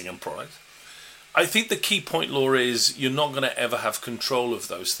 pricing, and product. I think the key point, Laura, is you're not going to ever have control of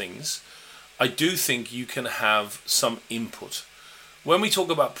those things. I do think you can have some input. When we talk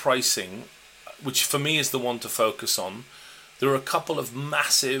about pricing, which for me is the one to focus on, there are a couple of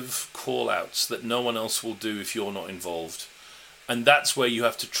massive call-outs that no one else will do if you're not involved. And that's where you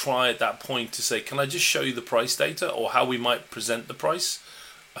have to try at that point to say, can I just show you the price data or how we might present the price?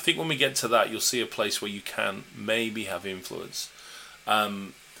 I think when we get to that, you'll see a place where you can maybe have influence,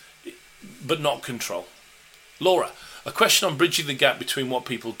 but not control. Laura, a question on bridging the gap between what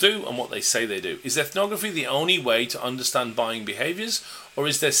people do and what they say they do. Is ethnography the only way to understand buying behaviors, or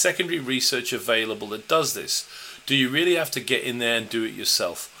is there secondary research available that does this? Do you really have to get in there and do it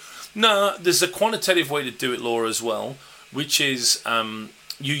yourself? No, there's a quantitative way to do it, Laura, as well, which is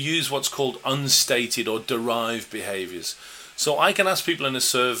you use what's called unstated or derived behaviors. So I can ask people in a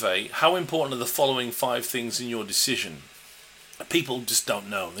survey, how important are the following 5 things in your decision? People just don't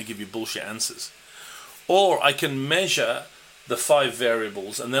know. They give you bullshit answers. Or I can measure the 5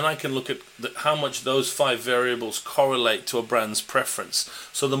 variables, and then I can look at how much those 5 variables correlate to a brand's preference.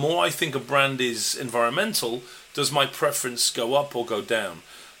 So the more I think a brand is environmental, does my preference go up or go down?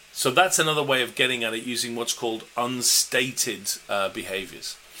 So that's another way of getting at it, using what's called unstated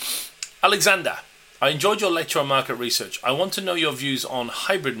behaviors. Alexander, I enjoyed your lecture on market research. I want to know your views on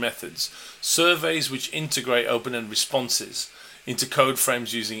hybrid methods, surveys which integrate open-end responses into code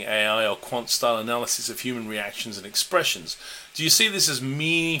frames using AI or quant-style analysis of human reactions and expressions. Do you see this as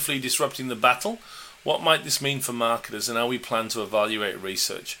meaningfully disrupting the battle? What might this mean for marketers, and how we plan to evaluate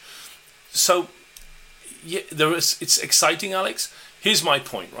research? So, yeah, it's exciting, Alex. Here's my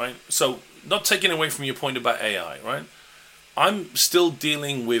point, right? So, not taking away from your point about AI, right? I'm still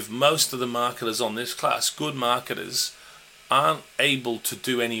dealing with most of the marketers on this class. Good marketers aren't able to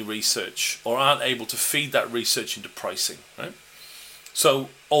do any research or aren't able to feed that research into pricing, right? So,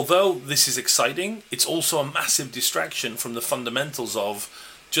 although this is exciting, it's also a massive distraction from the fundamentals of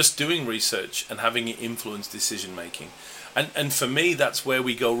just doing research and having it influence decision making. And for me, that's where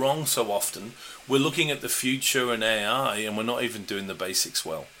we go wrong so often. We're looking at the future and AI, and we're not even doing the basics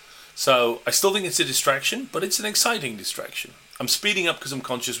well. So I still think it's a distraction, but it's an exciting distraction. I'm speeding up because I'm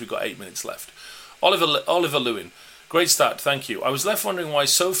conscious we've got 8 minutes left. Oliver Lewin, great start, thank you. I was left wondering why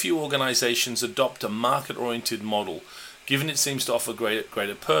so few organizations adopt a market-oriented model, given it seems to offer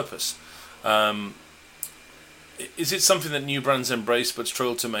greater purpose. Is it something that new brands embrace but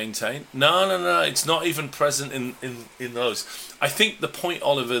struggle to maintain? No. It's not even present in those. I think the point,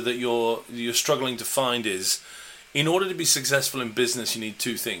 Oliver, that you're struggling to find is, in order to be successful in business, you need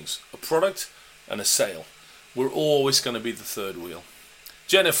 2 things: a product and a sale. We're always going to be the third wheel.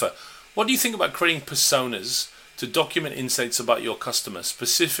 Jennifer, what do you think about creating personas to document insights about your customer,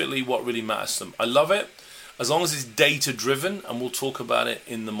 specifically what really matters to them? I love it, as long as it's data driven, and we'll talk about it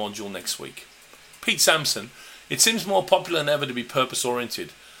in the module next week. Pete Sampson, it seems more popular than ever to be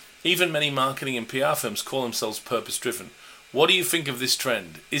purpose-oriented. Even many marketing and PR firms call themselves purpose-driven. What do you think of this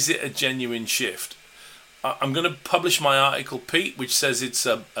trend? Is it a genuine shift? I'm going to publish my article, Pete, which says it's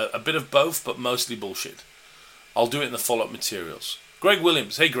a bit of both, but mostly bullshit. I'll do it in the follow-up materials. Greg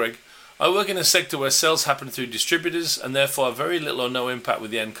Williams. Hey, Greg. I work in a sector where sales happen through distributors and therefore have very little or no impact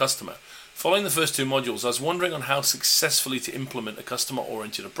with the end customer. Following the first 2 modules, I was wondering on how successfully to implement a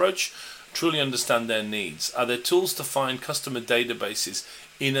customer-oriented approach, truly understand their needs. Are there tools to find customer databases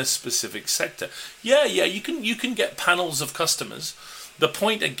in a specific sector? Yeah, you can get panels of customers. The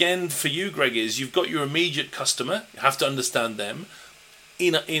point again for you, Greg, is you've got your immediate customer. You have to understand them.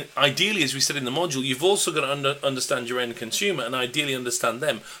 Ideally, as we said in the module, you've also got to understand your end consumer and ideally understand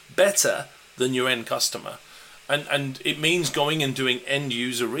them better than your end customer. And it means going and doing end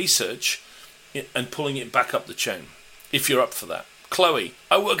user research and pulling it back up the chain, if you're up for that. Chloe,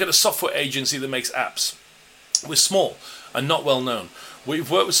 I work at a software agency that makes apps. We're small and not well known. We've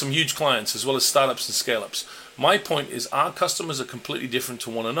worked with some huge clients as well as startups and scale-ups. My point is our customers are completely different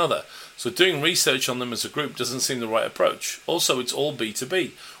to one another. So doing research on them as a group doesn't seem the right approach. Also, it's all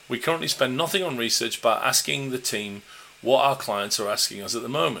B2B. We currently spend nothing on research but asking the team what our clients are asking us at the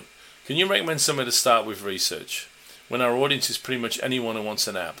moment. Can you recommend somewhere to start with research when our audience is pretty much anyone who wants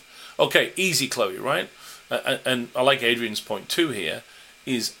an app? Okay, easy, Chloe, right? And I like Adrian's point too here,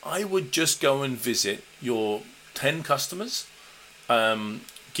 is I would just go and visit your 10 customers,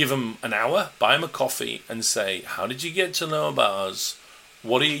 give them an hour, buy them a coffee and say, how did you get to know about us?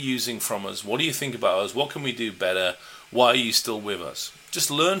 What are you using from us? What do you think about us? What can we do better? Why are you still with us? Just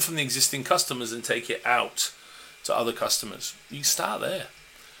learn from the existing customers and take it out to other customers. You can start there.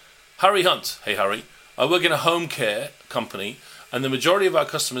 Harry Hunt. Hey, Harry. I work in a home care company, and the majority of our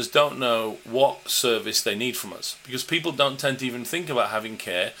customers don't know what service they need from us because people don't tend to even think about having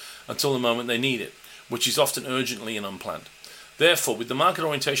care until the moment they need it, which is often urgently and unplanned. Therefore, with the market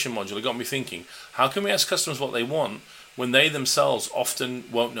orientation module, it got me thinking, how can we ask customers what they want when they themselves often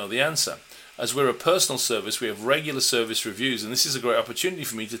won't know the answer? As we're a personal service, we have regular service reviews, and this is a great opportunity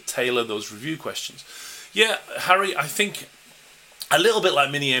for me to tailor those review questions. Yeah, Harry, I think a little bit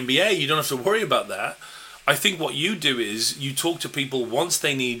like mini MBA, you don't have to worry about that. I think what you do is you talk to people once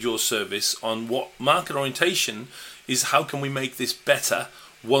they need your service on what market orientation is, how can we make this better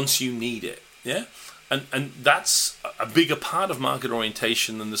once you need it, yeah? And that's a bigger part of market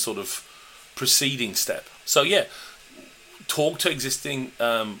orientation than the sort of preceding step. So yeah, talk to existing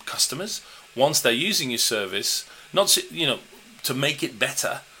customers once they're using your service, not to make it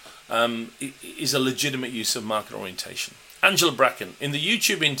better, is a legitimate use of market orientation. Angela Bracken, in the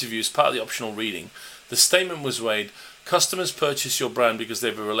YouTube interview as part of the optional reading, the statement was made, customers purchase your brand because they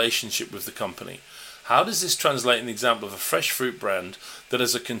have a relationship with the company. How does this translate in the example of a fresh fruit brand that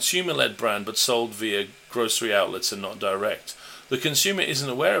is a consumer-led brand but sold via grocery outlets and not direct? The consumer isn't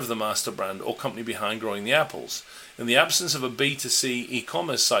aware of the master brand or company behind growing the apples. In the absence of a B2C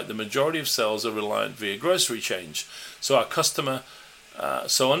e-commerce site, the majority of sales are reliant via grocery chains. So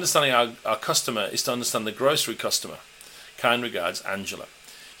understanding our customer is to understand the grocery customer. Kind regards, Angela.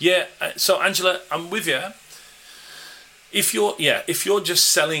 Yeah, so Angela, I'm with you. If you're just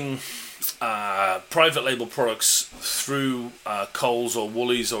selling private label products through Coles or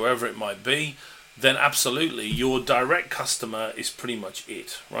Woolies or wherever it might be, then absolutely your direct customer is pretty much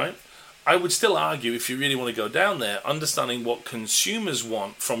it, right? I would still argue, if you really want to go down there, understanding what consumers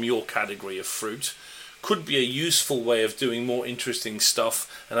want from your category of fruit could be a useful way of doing more interesting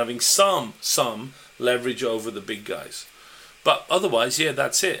stuff and having some leverage over the big guys. But otherwise, yeah,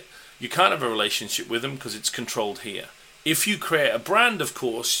 that's it. You can't have a relationship with them because it's controlled here. If you create a brand, of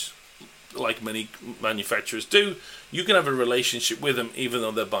course, like many manufacturers do, you can have a relationship with them even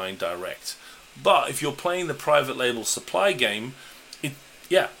though they're buying direct. But if you're playing the private label supply game,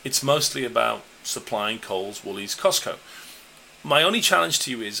 it's mostly about supplying Coles, Woolies, Costco. My only challenge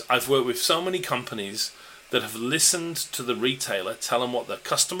to you is I've worked with so many companies that have listened to the retailer tell them what the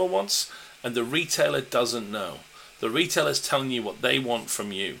customer wants, and the retailer doesn't know. The retailer's telling you what they want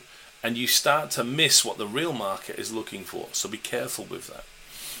from you, and you start to miss what the real market is looking for. So be careful with that.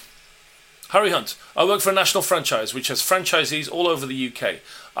 Harry Hunt, I work for a national franchise which has franchisees all over the UK.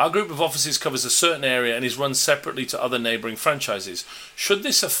 Our group of offices covers a certain area and is run separately to other neighbouring franchises. Should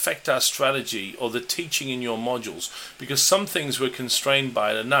this affect our strategy or the teaching in your modules? Because some things we're constrained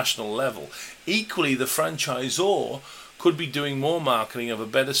by at a national level. Equally, the franchisor could be doing more marketing of a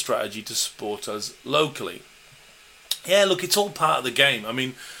better strategy to support us locally. Yeah, look, it's all part of the game. I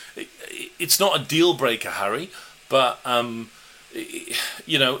mean, it's not a deal breaker, Harry, but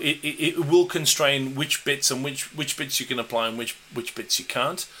it will constrain which bits and which bits you can apply and which bits you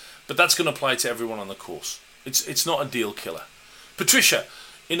can't. But that's going to apply to everyone on the course. It's not a deal killer. Patricia,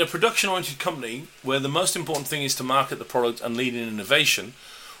 in a production-oriented company where the most important thing is to market the product and lead in innovation,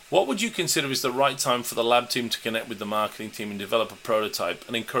 what would you consider is the right time for the lab team to connect with the marketing team and develop a prototype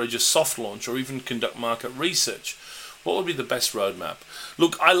and encourage a soft launch or even conduct market research? What would be the best roadmap?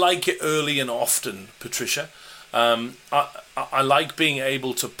 Look, I like it early and often, Patricia. I like being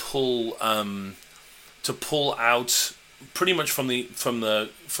able to pull out pretty much from the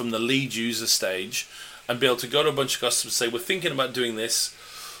lead user stage and be able to go to a bunch of customers and say, we're thinking about doing this.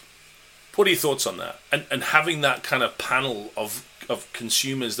 What are your thoughts on that? And having that kind of panel of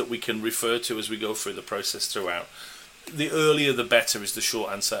consumers that we can refer to as we go through the process throughout. The earlier the better is the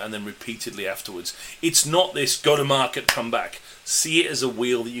short answer, and then repeatedly afterwards. It's not this go to market, come back. See it as a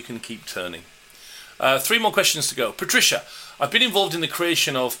wheel that you can keep turning. 3 more questions to go. Patricia, I've been involved in the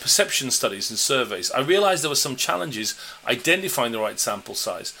creation of perception studies and surveys. I realised there were some challenges identifying the right sample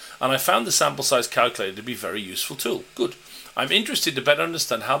size, and I found the sample size calculator to be a very useful tool. Good. I'm interested to better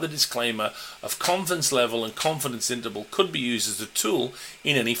understand how the disclaimer of confidence level and confidence interval could be used as a tool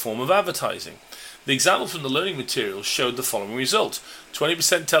in any form of advertising. The example from the learning materials showed the following result: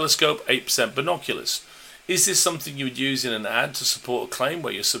 20% telescope, 8% binoculars. Is this something you would use in an ad to support a claim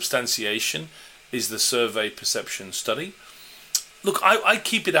where your substantiation is the survey perception study? Look, I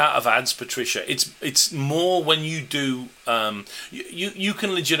keep it out of ads, Patricia. It's more when you do, you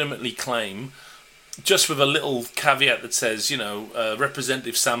can legitimately claim, just with a little caveat that says, a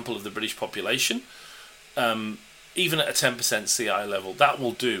representative sample of the British population, even at a 10% CI level, that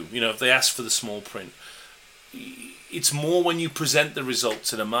will do. If they ask for the small print. It's more when you present the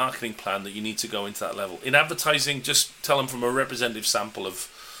results in a marketing plan that you need to go into that level. In advertising, just tell them from a representative sample of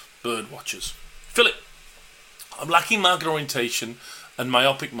bird watchers. Philip, I'm lacking market orientation and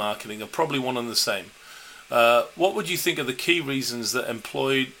myopic marketing are probably one and the same. What would you think are the key reasons that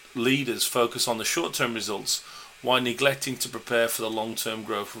employed leaders focus on the short-term results while neglecting to prepare for the long-term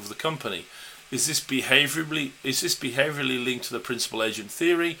growth of the company? Is this behaviorally linked to the principal agent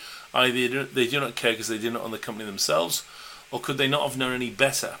theory? Either they do not care because they did not own the company themselves, or could they not have known any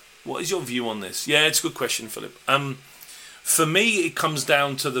better? What is your view on this? Yeah, it's a good question, Philip. For me, it comes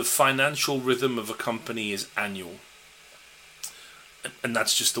down to the financial rhythm of a company is annual. And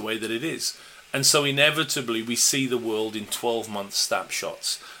that's just the way that it is. And so inevitably, we see the world in 12-month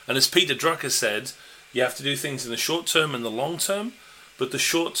snapshots. And as Peter Drucker said, you have to do things in the short term and the long term, but the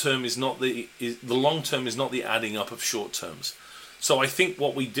short term is not the long term is not the adding up of short terms. So I think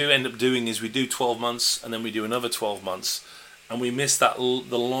what we do end up doing is we do 12 months and then we do another 12 months. And we miss the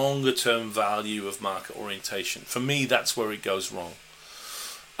longer term value of market orientation. For me, that's where it goes wrong.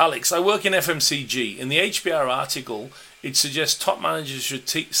 Alex, I work in FMCG. In the HBR article, it suggests top managers should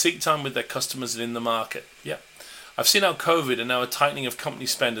seek time with their customers and in the market. Yeah. I've seen how COVID and now a tightening of company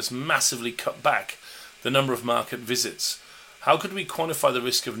spend has massively cut back the number of market visits. How could we quantify the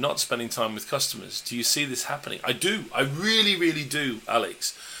risk of not spending time with customers? Do you see this happening? I do. I really, really do,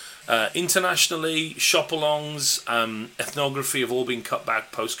 Alex. Internationally, shop-alongs, ethnography have all been cut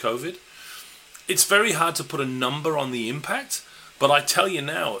back post-COVID. It's very hard to put a number on the impact, but I tell you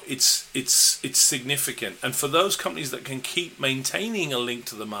now, it's significant. And for those companies that can keep maintaining a link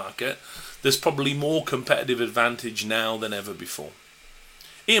to the market, there's probably more competitive advantage now than ever before.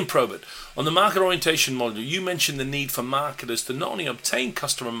 Ian Probert, on the market orientation model, you mentioned the need for marketers to not only obtain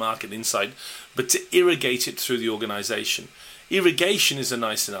customer market insight, but to irrigate it through the organization. Irrigation is a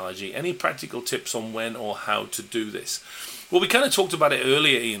nice analogy. Any practical tips on when or how to do this? Well, we kind of talked about it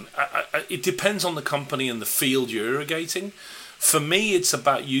earlier, Ian. It depends on the company and the field you're irrigating. For me, it's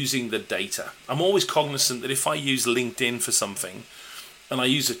about using the data. I'm always cognizant that if I use LinkedIn for something and I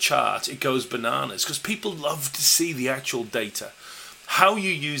use a chart, it goes bananas because people love to see the actual data. How you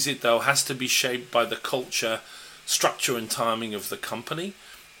use it, though, has to be shaped by the culture, structure, and timing of the company.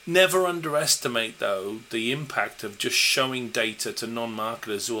 Never underestimate, though, the impact of just showing data to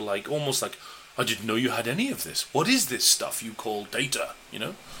non-marketers who are almost like, I didn't know you had any of this. What is this stuff you call data,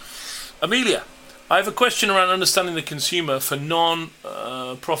 Amelia, I have a question around understanding the consumer for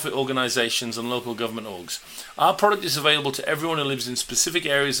non-profit organisations and local government orgs. Our product is available to everyone who lives in specific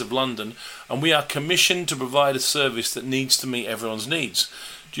areas of London, and we are commissioned to provide a service that needs to meet everyone's needs.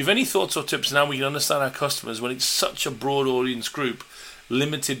 Do you have any thoughts or tips on how we can understand our customers when it's such a broad audience group,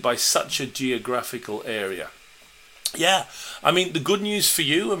 limited by such a geographical area? Yeah, I mean, the good news for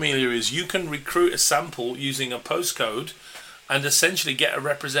you, Amelia, is you can recruit a sample using a postcode and essentially get a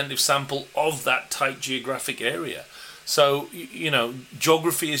representative sample of that tight geographic area. So,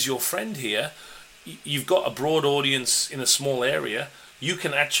 geography is your friend here. You've got a broad audience in a small area. You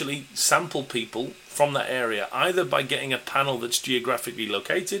can actually sample people from that area, either by getting a panel that's geographically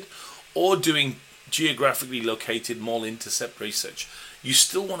located or doing geographically located mall intercept research. You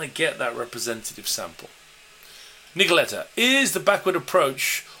still want to get that representative sample. Nicoletta, is the backward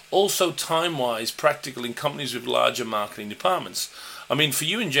approach also time-wise practical in companies with larger marketing departments? I mean, for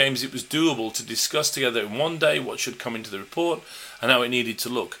you and James, it was doable to discuss together in one day what should come into the report and how it needed to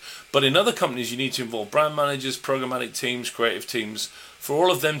look. But in other companies, you need to involve brand managers, programmatic teams, creative teams. For all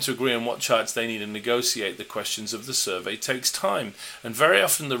of them to agree on what charts they need and negotiate the questions of the survey takes time. And very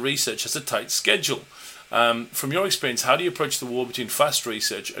often the research has a tight schedule. From your experience, how do you approach the war between fast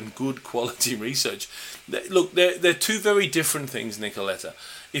research and good quality research? Look, they're two very different things, Nicoletta.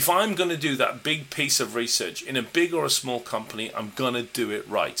 If I'm going to do that big piece of research in a big or a small company, I'm going to do it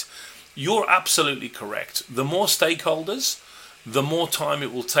right. You're absolutely correct. The more stakeholders, the more time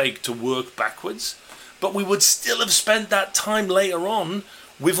it will take to work backwards. But we would still have spent that time later on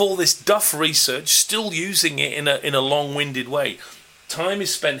with all this duff research, still using it in a long-winded way. Time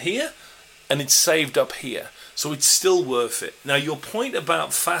is spent here, and it's saved up here. So it's still worth it. Now, your point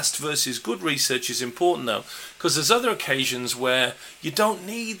about fast versus good research is important, though, because there's other occasions where you don't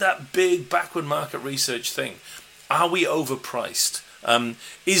need that big backward market research thing. Are we overpriced?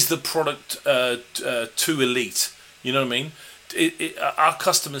 Is the product too elite? You know what I mean? Are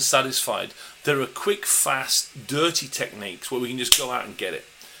customers satisfied? There are quick, fast, dirty techniques where we can just go out and get it.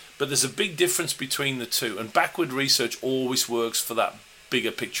 But there's a big difference between the two, and backward research always works for that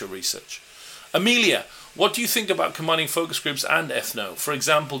bigger picture research. Amelia, what do you think about combining focus groups and ethno? For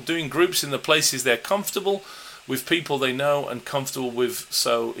example, doing groups in the places they're comfortable with, people they know and comfortable with,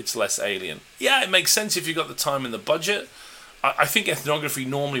 so it's less alien. Yeah, it makes sense if you've got the time and the budget. I think ethnography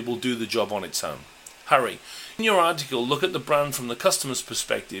normally will do the job on its own. Harry, in your article, look at the brand from the customer's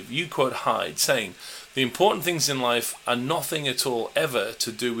perspective. You quote Hyde saying, the important things in life are nothing at all ever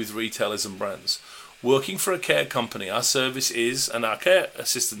to do with retailers and brands. Working for a care company, our service is, and our care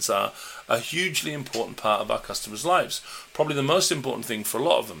assistants are, a hugely important part of our customers' lives. Probably the most important thing for a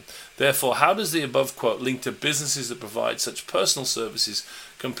lot of them. Therefore, how does the above quote link to businesses that provide such personal services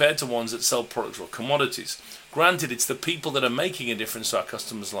compared to ones that sell products or commodities? Granted, it's the people that are making a difference to our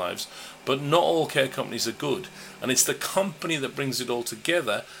customers' lives, but not all care companies are good. And it's the company that brings it all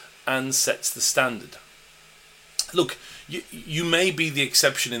together and sets the standard. Look, you may be the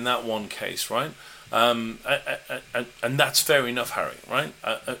exception in that one case, right? And that's fair enough, Harry, right?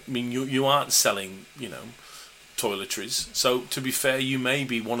 I mean, you aren't selling, toiletries. So to be fair, you may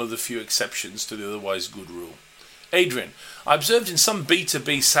be one of the few exceptions to the otherwise good rule. Adrian, I observed in some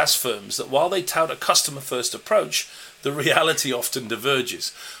B2B SaaS firms that while they tout a customer-first approach, the reality often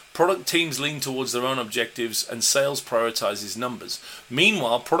diverges. Product teams lean towards their own objectives and sales prioritizes numbers.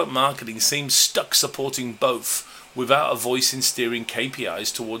 Meanwhile, product marketing seems stuck supporting both without a voice in steering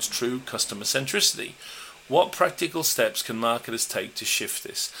KPIs towards true customer centricity. What practical steps can marketers take to shift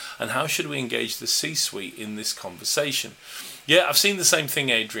this? And how should we engage the C-suite in this conversation? Yeah, I've seen the same thing,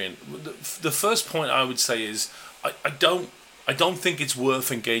 Adrian. The first point I would say is I don't think it's worth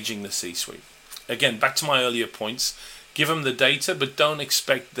engaging the C-suite. Again, back to my earlier points, give them the data, but don't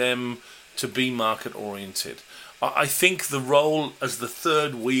expect them to be market oriented. I think the role as the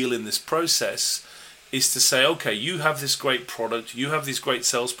third wheel in this process is to say, okay, you have this great product, you have these great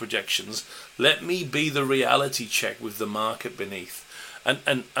sales projections, let me be the reality check with the market beneath.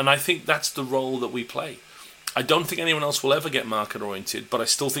 And I think that's the role that we play. I don't think anyone else will ever get market oriented, but I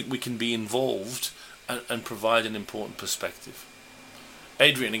still think we can be involved and provide an important perspective.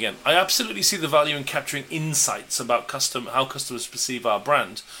 Adrian, again, I absolutely see the value in capturing insights about how customers perceive our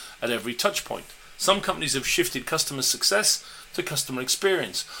brand at every touch point. Some companies have shifted customer success to customer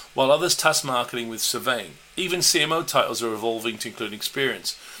experience, while others task marketing with surveying. Even CMO titles are evolving to include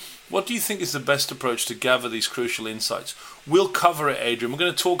experience. What do you think is the best approach to gather these crucial insights? We'll cover it, Adrian. We're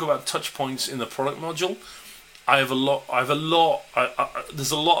going to talk about touch points in the product module. There's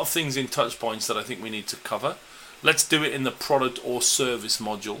a lot of things in touch points that I think we need to cover. Let's do it in the product or service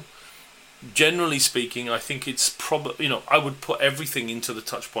module. Generally speaking, I think it's I would put everything into the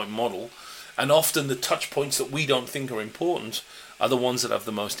touch point model. And often the touch points that we don't think are important are the ones that have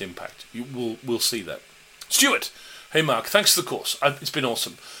the most impact. We'll see that. Stuart, hey Mark, thanks for the course. It's been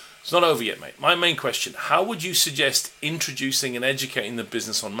awesome. It's not over yet, mate. My main question, how would you suggest introducing and educating the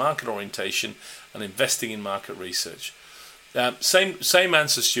business on market orientation and investing in market research? Same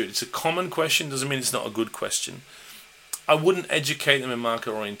answer, Stuart. It's a common question, doesn't mean it's not a good question. I wouldn't educate them in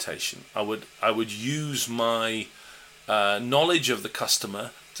market orientation. I would use my knowledge of the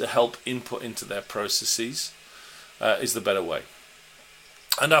customer to help input into their processes is the better way.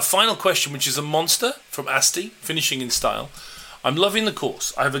 And our final question, which is a monster from Asti, finishing in style. I'm loving the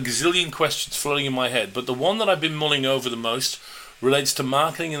course. I have a gazillion questions floating in my head, but the one that I've been mulling over the most relates to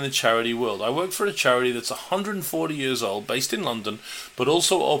marketing in the charity world. I work for a charity that's 140 years old, based in London, but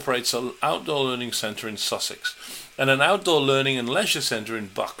also operates an outdoor learning centre in Sussex and an outdoor learning and leisure centre in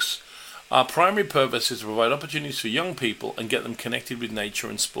Bucks. Our primary purpose is to provide opportunities for young people and get them connected with nature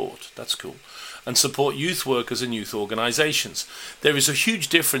and sport. That's cool. And support youth workers and youth organisations. There is a huge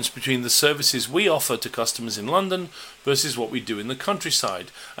difference between the services we offer to customers in London versus what we do in the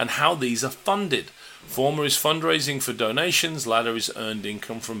countryside and how these are funded. Former is fundraising for donations, latter is earned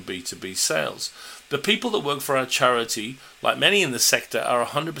income from B2B sales. The people that work for our charity, like many in the sector, are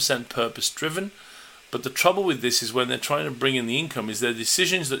 100% purpose driven. But the trouble with this is when they're trying to bring in the income is their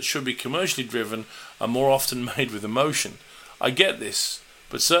decisions that should be commercially driven are more often made with emotion. I get this,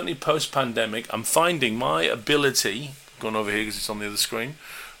 but certainly post-pandemic, I'm finding my ability, going over here because it's on the other screen,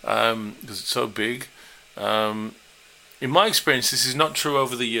 because it's so big. In my experience, this is not true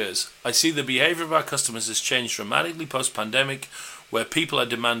over the years. I see the behaviour of our customers has changed dramatically post-pandemic, where people are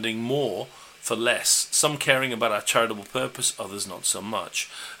demanding more for less, some caring about our charitable purpose, others not so much,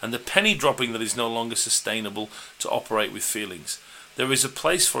 and the penny dropping that is no longer sustainable to operate with feelings. There is a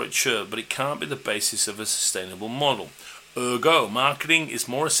place for it, sure, but it can't be the basis of a sustainable model. Ergo, marketing is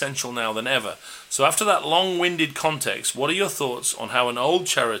more essential now than ever. So after that long-winded context, what are your thoughts on how an old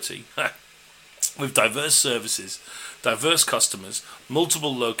charity with diverse services, diverse customers,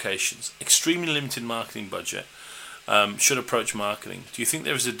 multiple locations, extremely limited marketing budget, should approach marketing? Do you think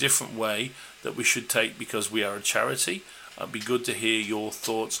there is a different way that we should take because we are a charity? It'd be good to hear your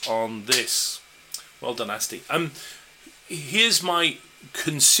thoughts on this. Well done, Asti. Here's my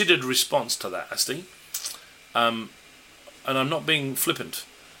considered response to that, Asti. And I'm not being flippant.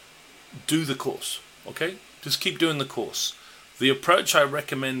 Do the course, okay? Just keep doing the course. The approach I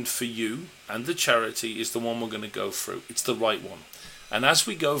recommend for you and the charity is the one we're going to go through. It's the right one. And as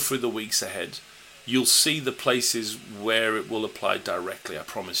we go through the weeks ahead, you'll see the places where it will apply directly, I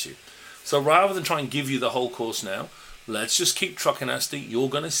promise you. So rather than try and give you the whole course now, let's just keep trucking, Asti. You're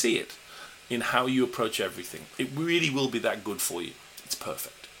going to see it in how you approach everything. It really will be that good for you. It's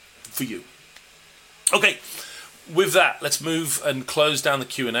perfect for you. Okay. With that, let's move and close down the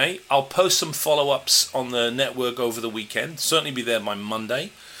Q&A. I'll post some follow-ups on the network over the weekend. Certainly be there by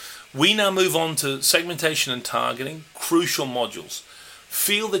Monday. We now move on to segmentation and targeting, crucial modules.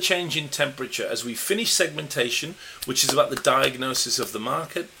 Feel the change in temperature as we finish segmentation, which is about the diagnosis of the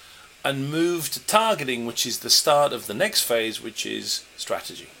market, and move to targeting, which is the start of the next phase, which is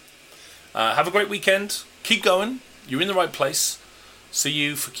strategy. Have a great weekend. Keep going. You're in the right place. See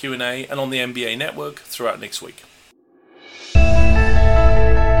you for Q&A and on the MBA network throughout next week.